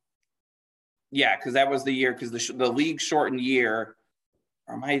 Yeah, because that was the year, because the league shortened year.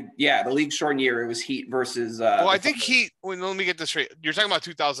 The league shortened year. It was Heat versus. I think Heat. Let me get this straight. You're talking about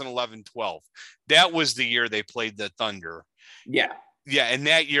 2011-12. That was the year they played the Thunder. Yeah. Yeah, and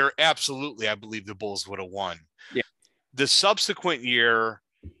that year, absolutely, I believe the Bulls would have won. Yeah. The subsequent year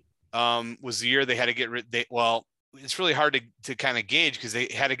was the year they had to get rid. It's really hard to kind of gauge because they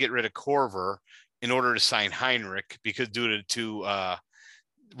had to get rid of Korver in order to sign Heinrich because due to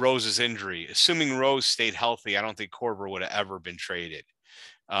Rose's injury. Assuming Rose stayed healthy, I don't think Korver would have ever been traded.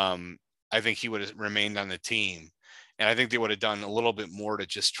 I think he would have remained on the team. And I think they would have done a little bit more to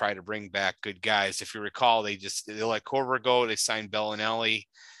just try to bring back good guys. If you recall, they let Korver go. They signed Bellinelli.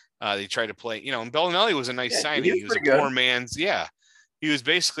 They tried to play, and Bellinelli was a nice signing. He was a poor man's. Yeah. He was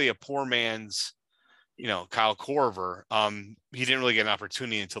basically a poor man's, Kyle Korver. He didn't really get an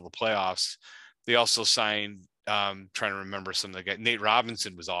opportunity until the playoffs. They also signed, trying to remember some of the guys. Nate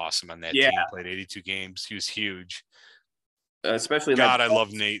Robinson was awesome on that team. Played 82 games. He was huge. Especially I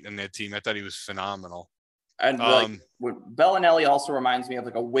love Nate and that team. I thought he was phenomenal. And Bellinelli also reminds me of,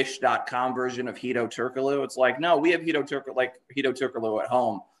 like, a Wish.com version of Hito Turkoglu. It's like, no, we have Hito Turkoglu at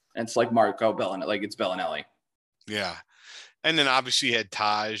home, and it's like Marco Bellinelli, like, it's Bellinelli. Yeah. And then obviously you had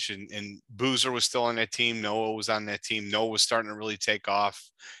Taj and Boozer was still on that team. Noah was on that team. Noah was starting to really take off.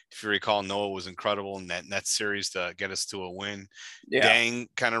 If you recall, Noah was incredible in that series to get us to a win. Yeah. Dang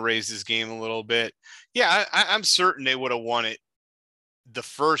kind of raised his game a little bit. Yeah, I'm certain they would have won it the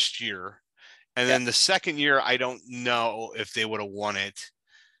first year. And then the second year, I don't know if they would have won it.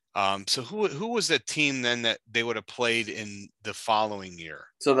 So who was the team then that they would have played in the following year?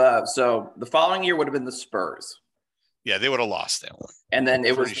 So the following year would have been the Spurs. Yeah, they would have lost that one. And then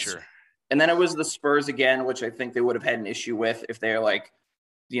it was sure. And then it was the Spurs again, which I think they would have had an issue with if they're like,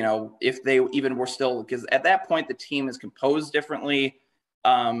 if they even were still, because at that point the team is composed differently.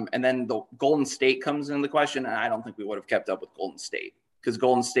 And then the Golden State comes into the question, and I don't think we would have kept up with Golden State because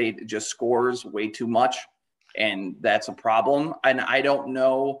Golden State just scores way too much, and that's a problem. And I don't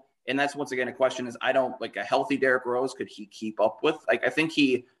know, and that's once again a question is I don't like a healthy Derrick Rose. Could he keep up with? Like, I think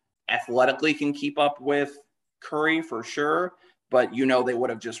he athletically can keep up with Curry for sure, but they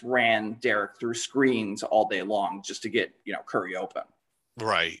would have just ran Derrick through screens all day long just to get Curry open.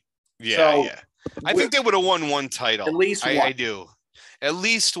 Right. Yeah. Yeah. I think they would have won one title. At least one. I do. At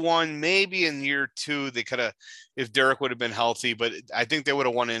least one, maybe in year two, they could have, if Derrick would have been healthy, but I think they would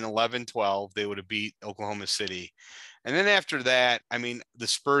have won in 11-12. They would have beat Oklahoma City. And then after that, I mean, the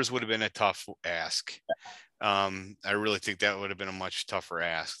Spurs would have been a tough ask. I really think that would have been a much tougher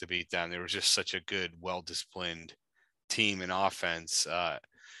ask to beat them. They were just such a good, well-disciplined team in offense.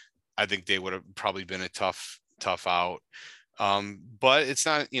 I I think they would have probably been a tough out. But it's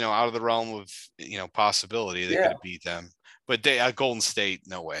not, out of the realm of, possibility. They could have beat them. But at Golden State,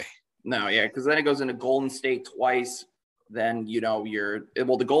 no way. No, yeah, because then it goes into Golden State twice. Then,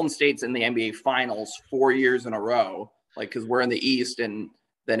 the Golden State's in the NBA Finals 4 years in a row, because we're in the East, and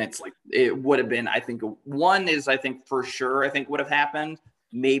then it's it would have been, I think, one is, I think, for sure, I think would have happened.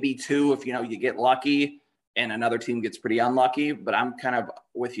 Maybe two if, you get lucky and another team gets pretty unlucky, but I'm kind of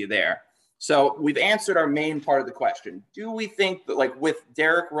with you there. So we've answered our main part of the question. Do we think that, with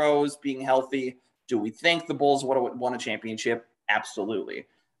Derrick Rose being healthy, do we think the Bulls would have won a championship? Absolutely.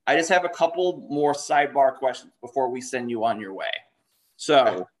 I just have a couple more sidebar questions before we send you on your way.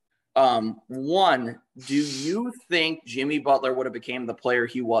 So, one, do you think Jimmy Butler would have became the player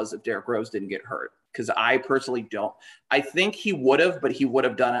he was if Derrick Rose didn't get hurt? Because I personally don't. I think he would have, but he would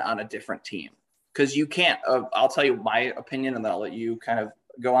have done it on a different team. Because you can't, I'll tell you my opinion, and then I'll let you kind of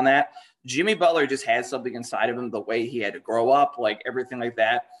go on that. Jimmy Butler just has something inside of him, the way he had to grow up, everything like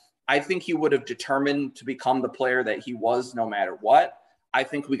that. I think he would have determined to become the player that he was no matter what. I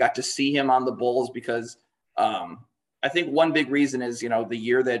think we got to see him on the Bulls because I think one big reason is, the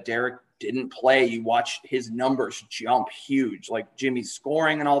year that Derrick didn't play, you watch his numbers jump huge, Jimmy's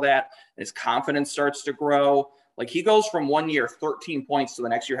scoring and all that. And his confidence starts to grow. He goes from 1 year, 13 points to the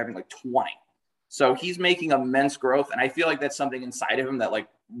next year having 20. So he's making immense growth. And I feel like that's something inside of him that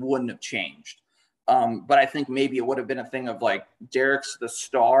wouldn't have changed. But I think maybe it would have been a thing of Derrick's the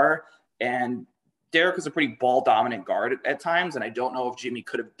star, and Derrick is a pretty ball dominant guard at times. And I don't know if Jimmy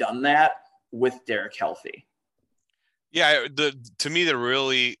could have done that with Derrick healthy. Yeah. To me, the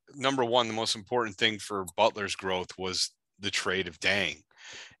really number one, the most important thing for Butler's growth was the trade of Dang.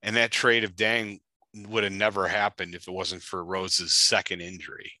 And that trade of Dang would have never happened if it wasn't for Rose's second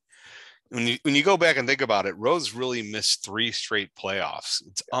injury. When you go back and think about it, Rose really missed 3 straight playoffs.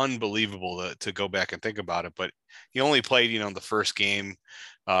 It's unbelievable to go back and think about it, but he only played, the first game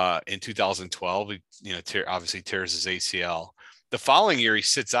in 2012. He, obviously tears his ACL. The following year he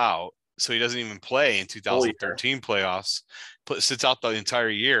sits out, so he doesn't even play in 2013 playoffs. Sits out the entire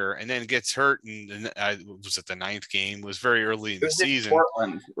year and then gets hurt. And was it the 9th game? It was very early in the season.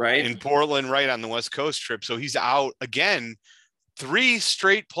 Portland, right? In Portland, right on the West Coast trip. So he's out again. 3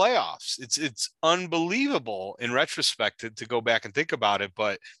 straight playoffs. It's unbelievable in retrospect to go back and think about it,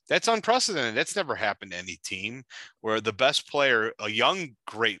 but that's unprecedented. That's never happened to any team where the best player, a young,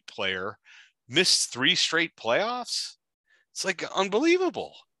 great player, missed 3 straight playoffs. It's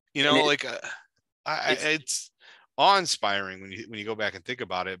unbelievable, it's awe-inspiring when you go back and think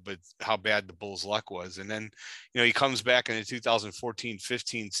about it, but how bad the Bulls' luck was. And then, he comes back in the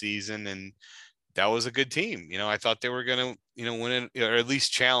 2014-15 season, and that was a good team. I thought they were going to, win it, or at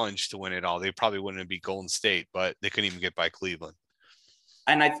least challenge to win it all. They probably wouldn't have beat Golden State, but they couldn't even get by Cleveland.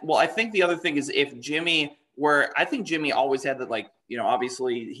 And I think the other thing is I think Jimmy always had that,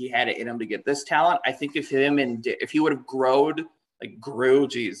 obviously he had it in him to get this talent. I think if he would have grew,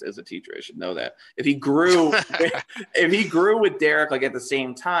 geez, as a teacher, I should know that. If he grew with Derrick, at the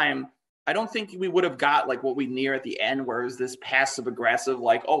same time, I don't think we would have got what we near at the end, where it was this passive aggressive,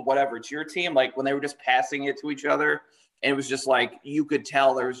 oh, whatever, it's your team. When they were just passing it to each other, and it was just you could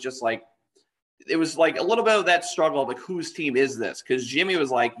tell there was just it was a little bit of that struggle of whose team is this? Because Jimmy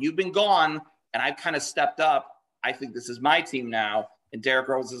was you've been gone and I've kind of stepped up. I think this is my team now. And Derrick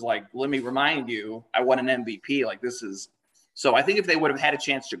Rose is let me remind you, I won an MVP. This is. So I think if they would have had a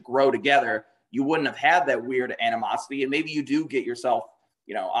chance to grow together, you wouldn't have had that weird animosity. And maybe you do get yourself,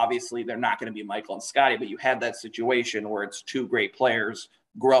 obviously they're not going to be Michael and Scottie, but you have that situation where it's 2 great players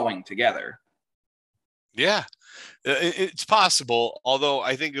growing together. Yeah, it's possible. Although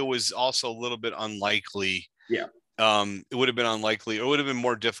I think it was also a little bit unlikely. Yeah. It would have been unlikely. It would have been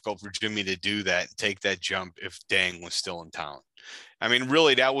more difficult for Jimmy to do that, take that jump if Dang was still in town. I mean,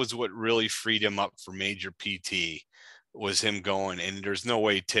 really, that was what really freed him up for major PT, was him going. And there's no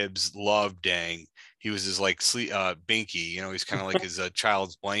way Tibbs loved Dang. He was his Binky, he's kind of his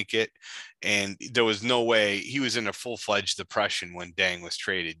child's blanket. And there was no way he was in a full-fledged depression when Dang was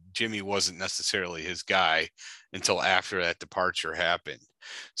traded. Jimmy wasn't necessarily his guy until after that departure happened.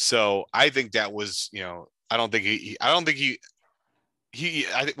 So I think that was, I think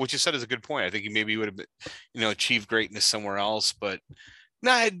what you said is a good point. I think he maybe would have been, achieved greatness somewhere else, but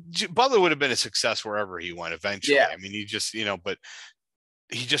Butler would have been a success wherever he went eventually. Yeah. I mean, he just, but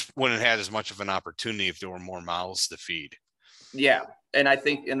he just wouldn't have had as much of an opportunity if there were more mouths to feed. Yeah. And I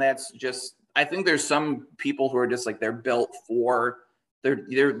think there's some people who are just they're built for,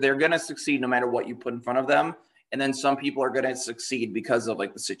 they're going to succeed no matter what you put in front of them. And then some people are going to succeed because of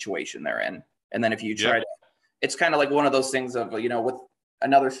the situation they're in. And then if you try to, it's kind of one of those things of, with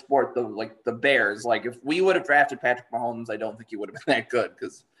another sport, the Bears. Like if we would have drafted Patrick Mahomes, I don't think he would have been that good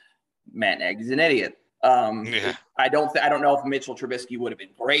because Matt Nagy's an idiot. Yeah. I don't know if Mitchell Trubisky would have been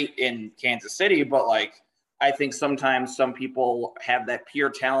great in Kansas City, but like I think sometimes some people have that pure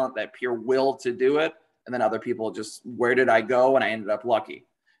talent, that pure will to do it, and then other people just, where did I go? And I ended up lucky.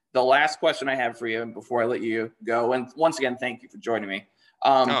 The last question I have for you before I let you go, and once again, thank you for joining me.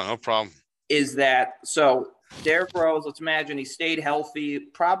 No problem. Is that so? Derrick Rose, let's imagine he stayed healthy.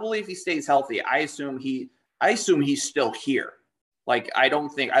 Probably if he stays healthy, I assume he's still here. Like I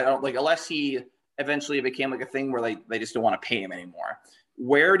don't like unless he eventually became like a thing where they just don't want to pay him anymore.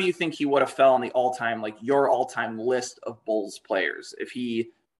 Where do you think he would have fell on the all-time, like your all-time list of Bulls players if he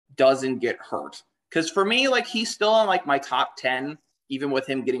doesn't get hurt? Because for me, like he's still in like my top 10, even with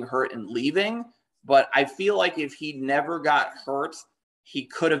him getting hurt and leaving. But I feel like if he never got hurt, he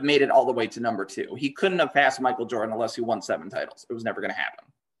could have made it all the way to number 2. He couldn't have passed Michael Jordan unless he won 7 titles. It was never going to happen.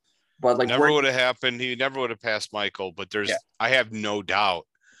 But like never would have happened. He never would have passed Michael, but I have no doubt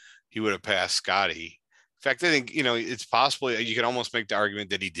he would have passed Scotty. In fact, I think, it's possible you can almost make the argument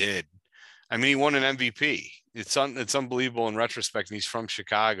that he did. I mean, he won an MVP. It's unbelievable in retrospect. And he's from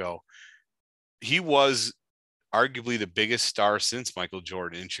Chicago. He was arguably the biggest star since Michael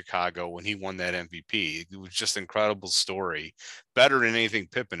Jordan in Chicago when he won that MVP. It was just an incredible story, better than anything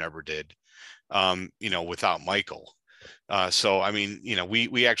Pippen ever did, without Michael. So, I mean,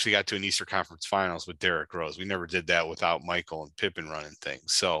 we actually got to an Eastern Conference Finals with Derrick Rose. We never did that without Michael and Pippen running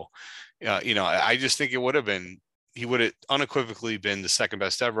things. So, I just think he would have unequivocally been the second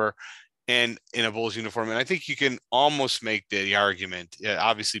best ever and in a Bulls uniform. And I think you can almost make the argument,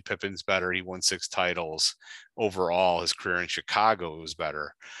 obviously Pippen's better. He won 6 titles overall. His career in Chicago was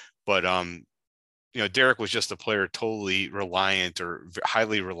better. But, Derrick was just a player totally reliant or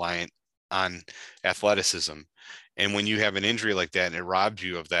highly reliant on athleticism. And when you have an injury like that and it robs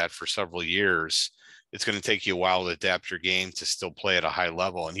you of that for several years, it's going to take you a while to adapt your game to still play at a high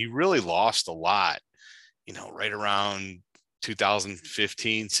level. And he really lost a lot, right around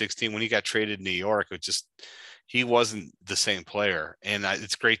 2015, 16, when he got traded to New York. He wasn't the same player. And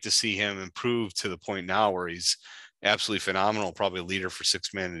it's great to see him improve to the point now where he's absolutely phenomenal, probably a leader for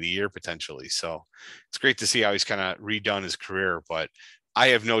 6th man of the year potentially. So it's great to see how he's kind of redone his career, but I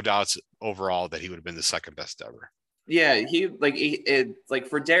have no doubts overall that he would have been the second best ever. Yeah, like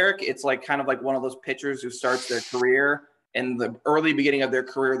for Derrick, it's like kind of like one of those pitchers who starts their career in the early beginning of their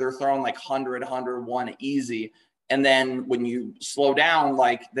career, they're throwing like 100, 101 easy. And then when you slow down,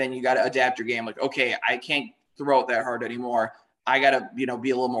 like then you got to adapt your game. Like, okay, I can't throw it that hard anymore. I got to, be a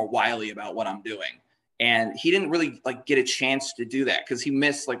little more wily about what I'm doing. And he didn't really like get a chance to do that because he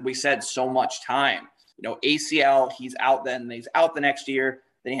missed, like we said, so much time. ACL, he's out he's out the next year.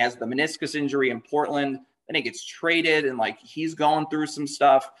 Then he has the meniscus injury in Portland. Then he gets traded and like he's going through some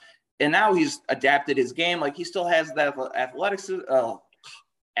stuff. And now he's adapted his game. Like he still has that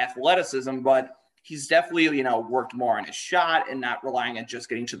athleticism, but he's definitely, worked more on his shot and not relying on just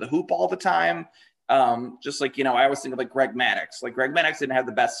getting to the hoop all the time. Just like, I always think of like Greg Maddux. Like Greg Maddux didn't have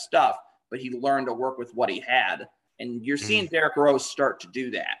the best stuff, but he learned to work with what he had. And you're seeing Derrick Rose start to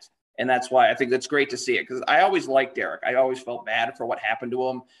do that. And that's why I think that's great to see it, because I always liked Derrick. I always felt bad for what happened to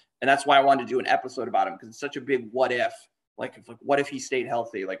him. And that's why I wanted to do an episode about him, because it's such a big what if. Like, what if he stayed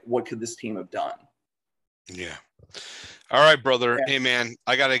healthy? Like, what could this team have done? Yeah. All right, brother. Yeah. Hey, man,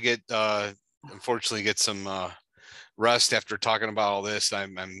 I got to unfortunately get some rest after talking about all this.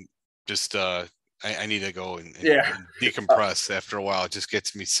 I'm just, I need to go and decompress after a while. It just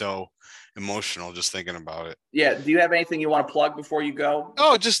gets me so emotional just thinking about it. Yeah. Do you have anything you want to plug before you go?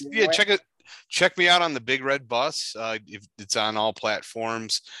 Oh, just check me out on the Big Red Bus. If it's on all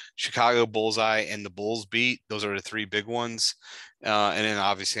platforms, Chicago Bullseye and the Bulls Beat. Those are the 3 big ones. And then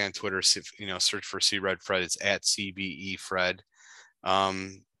obviously on Twitter, search for C Red Fred. It's at CBE Fred.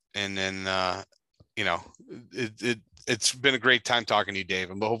 And then, it's been a great time talking to you,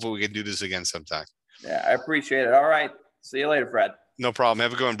 Dave. And hopefully we can do this again sometime. Yeah, I appreciate it. All right. See you later, Fred. No problem.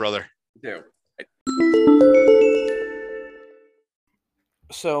 Have a good one, brother. You too.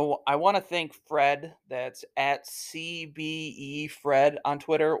 So I want to thank Fred. That's at CBE Fred on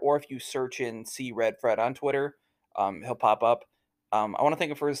Twitter, or if you search in C Red Fred on Twitter, he'll pop up. I want to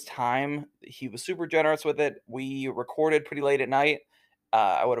thank him for his time. He was super generous with it. We recorded pretty late at night.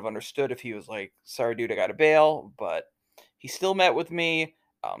 I would have understood if he was like, sorry, dude, I got to bail, but he still met with me.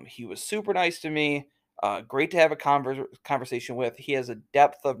 He was super nice to me. Great to have a conversation with. He has a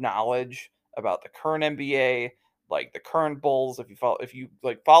depth of knowledge about the current NBA, like the current Bulls. If you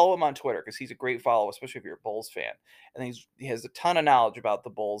follow him on Twitter, because he's a great follow, especially if you're a Bulls fan. And he has a ton of knowledge about the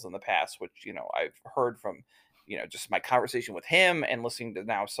Bulls in the past, which, I've heard from just my conversation with him and listening to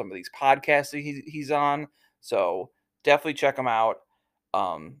now some of these podcasts that he's on. So definitely check him out.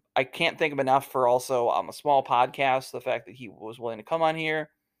 I can't thank him enough for also a small podcast. The fact that he was willing to come on here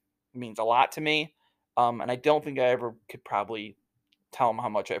means a lot to me. And I don't think I ever could probably tell him how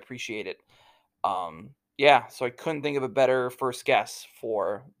much I appreciate it. Yeah, so I couldn't think of a better first guess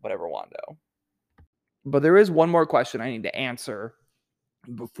for whatever Wando. But there is one more question I need to answer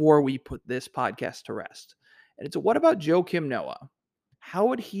before we put this podcast to rest. And it's what about Joakim Noah? How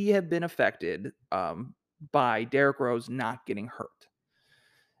would he have been affected by Derrick Rose not getting hurt?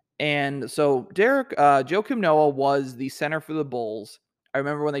 And so Joakim Noah was the center for the Bulls. I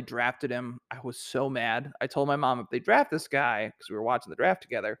remember when they drafted him, I was so mad. I told my mom, if they draft this guy, because we were watching the draft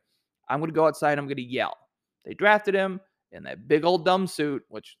together, I'm going to go outside, I'm going to yell. They drafted him in that big old dumb suit,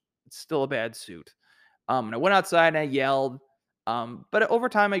 which is still a bad suit. And I went outside and I yelled. But over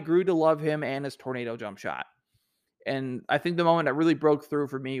time, I grew to love him and his tornado jump shot. And I think the moment that really broke through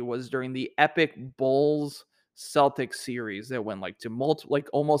for me was during the epic Bulls Celtics series that went like to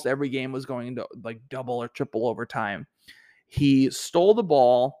almost every game was going into like double or triple overtime. He stole the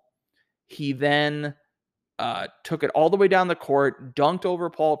ball. He then took it all the way down the court, dunked over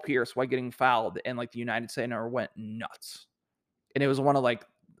Paul Pierce while getting fouled, and like the United Center went nuts. And it was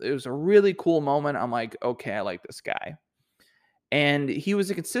it was a really cool moment. I'm like, okay, I like this guy. And he was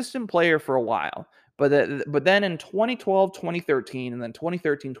a consistent player for a while. But then in 2012, 2013, and then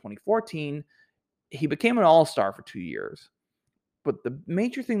 2013, 2014, he became an all-star for 2 years. But the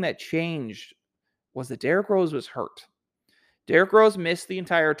major thing that changed was that Derrick Rose was hurt. Derrick Rose missed the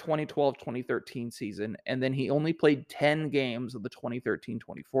entire 2012-2013 season, and then he only played 10 games of the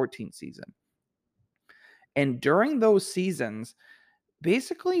 2013-2014 season. And during those seasons,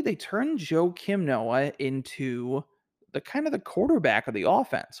 basically they turned Joakim Noah into the quarterback of the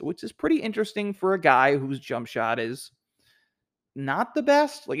offense, which is pretty interesting for a guy whose jump shot is not the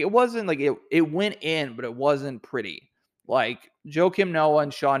best. Like, it wasn't like it went in, but it wasn't pretty. Like, Joakim Noah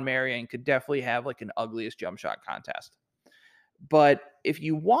and Sean Marion could definitely have like an ugliest jump shot contest. But if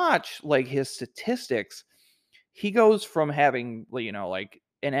you watch like his statistics, he goes from having, like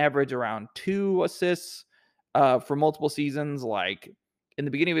an average around 2 assists for multiple seasons. Like in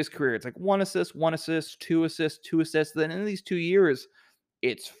the beginning of his career, it's like 1 assist, 1 assist, 2 assists, 2 assists. Then in these 2 years,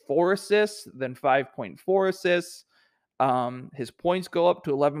 it's 4 assists, then 5.4 assists. His points go up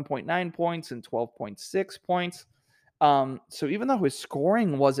to 11.9 points and 12.6 points. So even though his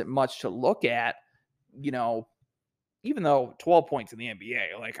scoring wasn't much to look at, even though 12 points in the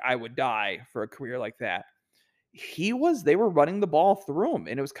NBA, like I would die for a career like that. They were running the ball through him.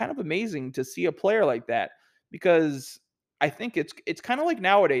 And it was kind of amazing to see a player like that, because I think it's kind of like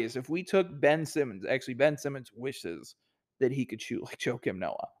nowadays, if we took Ben Simmons wishes that he could shoot like Joakim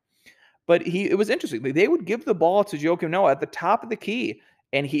Noah. But it was interesting. They would give the ball to Joakim Noah at the top of the key,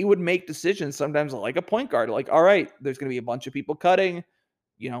 and he would make decisions sometimes like a point guard. Like, all right, there's going to be a bunch of people cutting.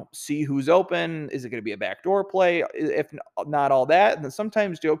 See who's open. Is it going to be a backdoor play? If not all that, and then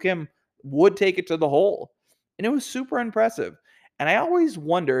sometimes Joakim would take it to the hole, and it was super impressive. And I always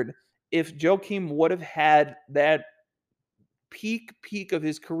wondered if Joakim would have had that peak of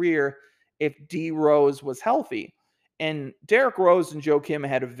his career if D Rose was healthy. And Derrick Rose and Joakim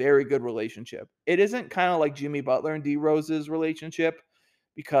had a very good relationship. It isn't kind of like Jimmy Butler and D Rose's relationship,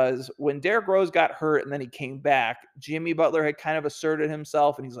 because when Derrick Rose got hurt and then he came back, Jimmy Butler had kind of asserted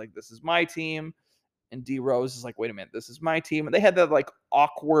himself and he's like, this is my team. And D Rose is like, wait a minute, this is my team. And they had that like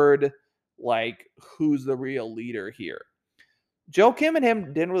awkward, like, who's the real leader here? Joakim and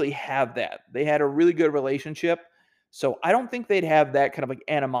him didn't really have that. They had a really good relationship. So I don't think they'd have that kind of like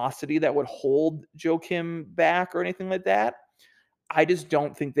animosity that would hold Joakim back or anything like that. I just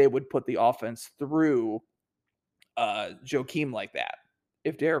don't think they would put the offense through Joakim like that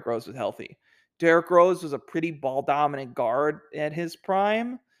if Derrick Rose was healthy. Derrick Rose was a pretty ball dominant guard at his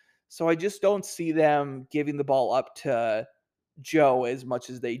prime. So I just don't see them giving the ball up to Joe as much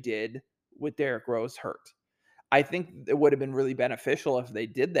as they did with Derrick Rose hurt. I think it would have been really beneficial if they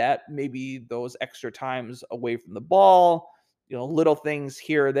did that. Maybe those extra times away from the ball, little things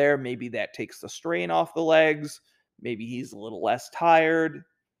here or there. Maybe that takes the strain off the legs. Maybe he's a little less tired.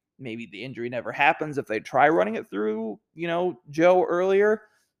 Maybe the injury never happens if they try running it through, Joe earlier,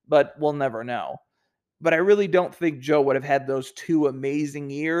 but we'll never know. But I really don't think Joe would have had those 2 amazing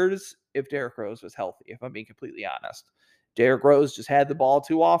years if Derrick Rose was healthy, if I'm being completely honest. Derrick Rose just had the ball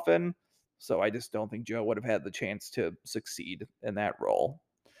too often, so I just don't think Joe would have had the chance to succeed in that role.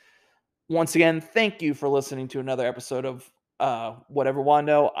 Once again, thank you for listening to another episode of Whatever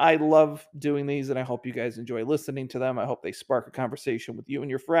Wando. I love doing these, and I hope you guys enjoy listening to them. I hope they spark a conversation with you and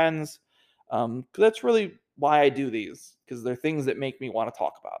your friends. That's really why I do these, because they're things that make me want to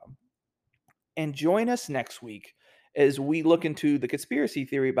talk about them. And join us next week as we look into the conspiracy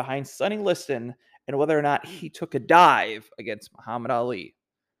theory behind Sonny Liston and whether or not he took a dive against Muhammad Ali.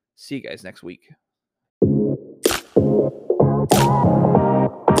 See you guys next week.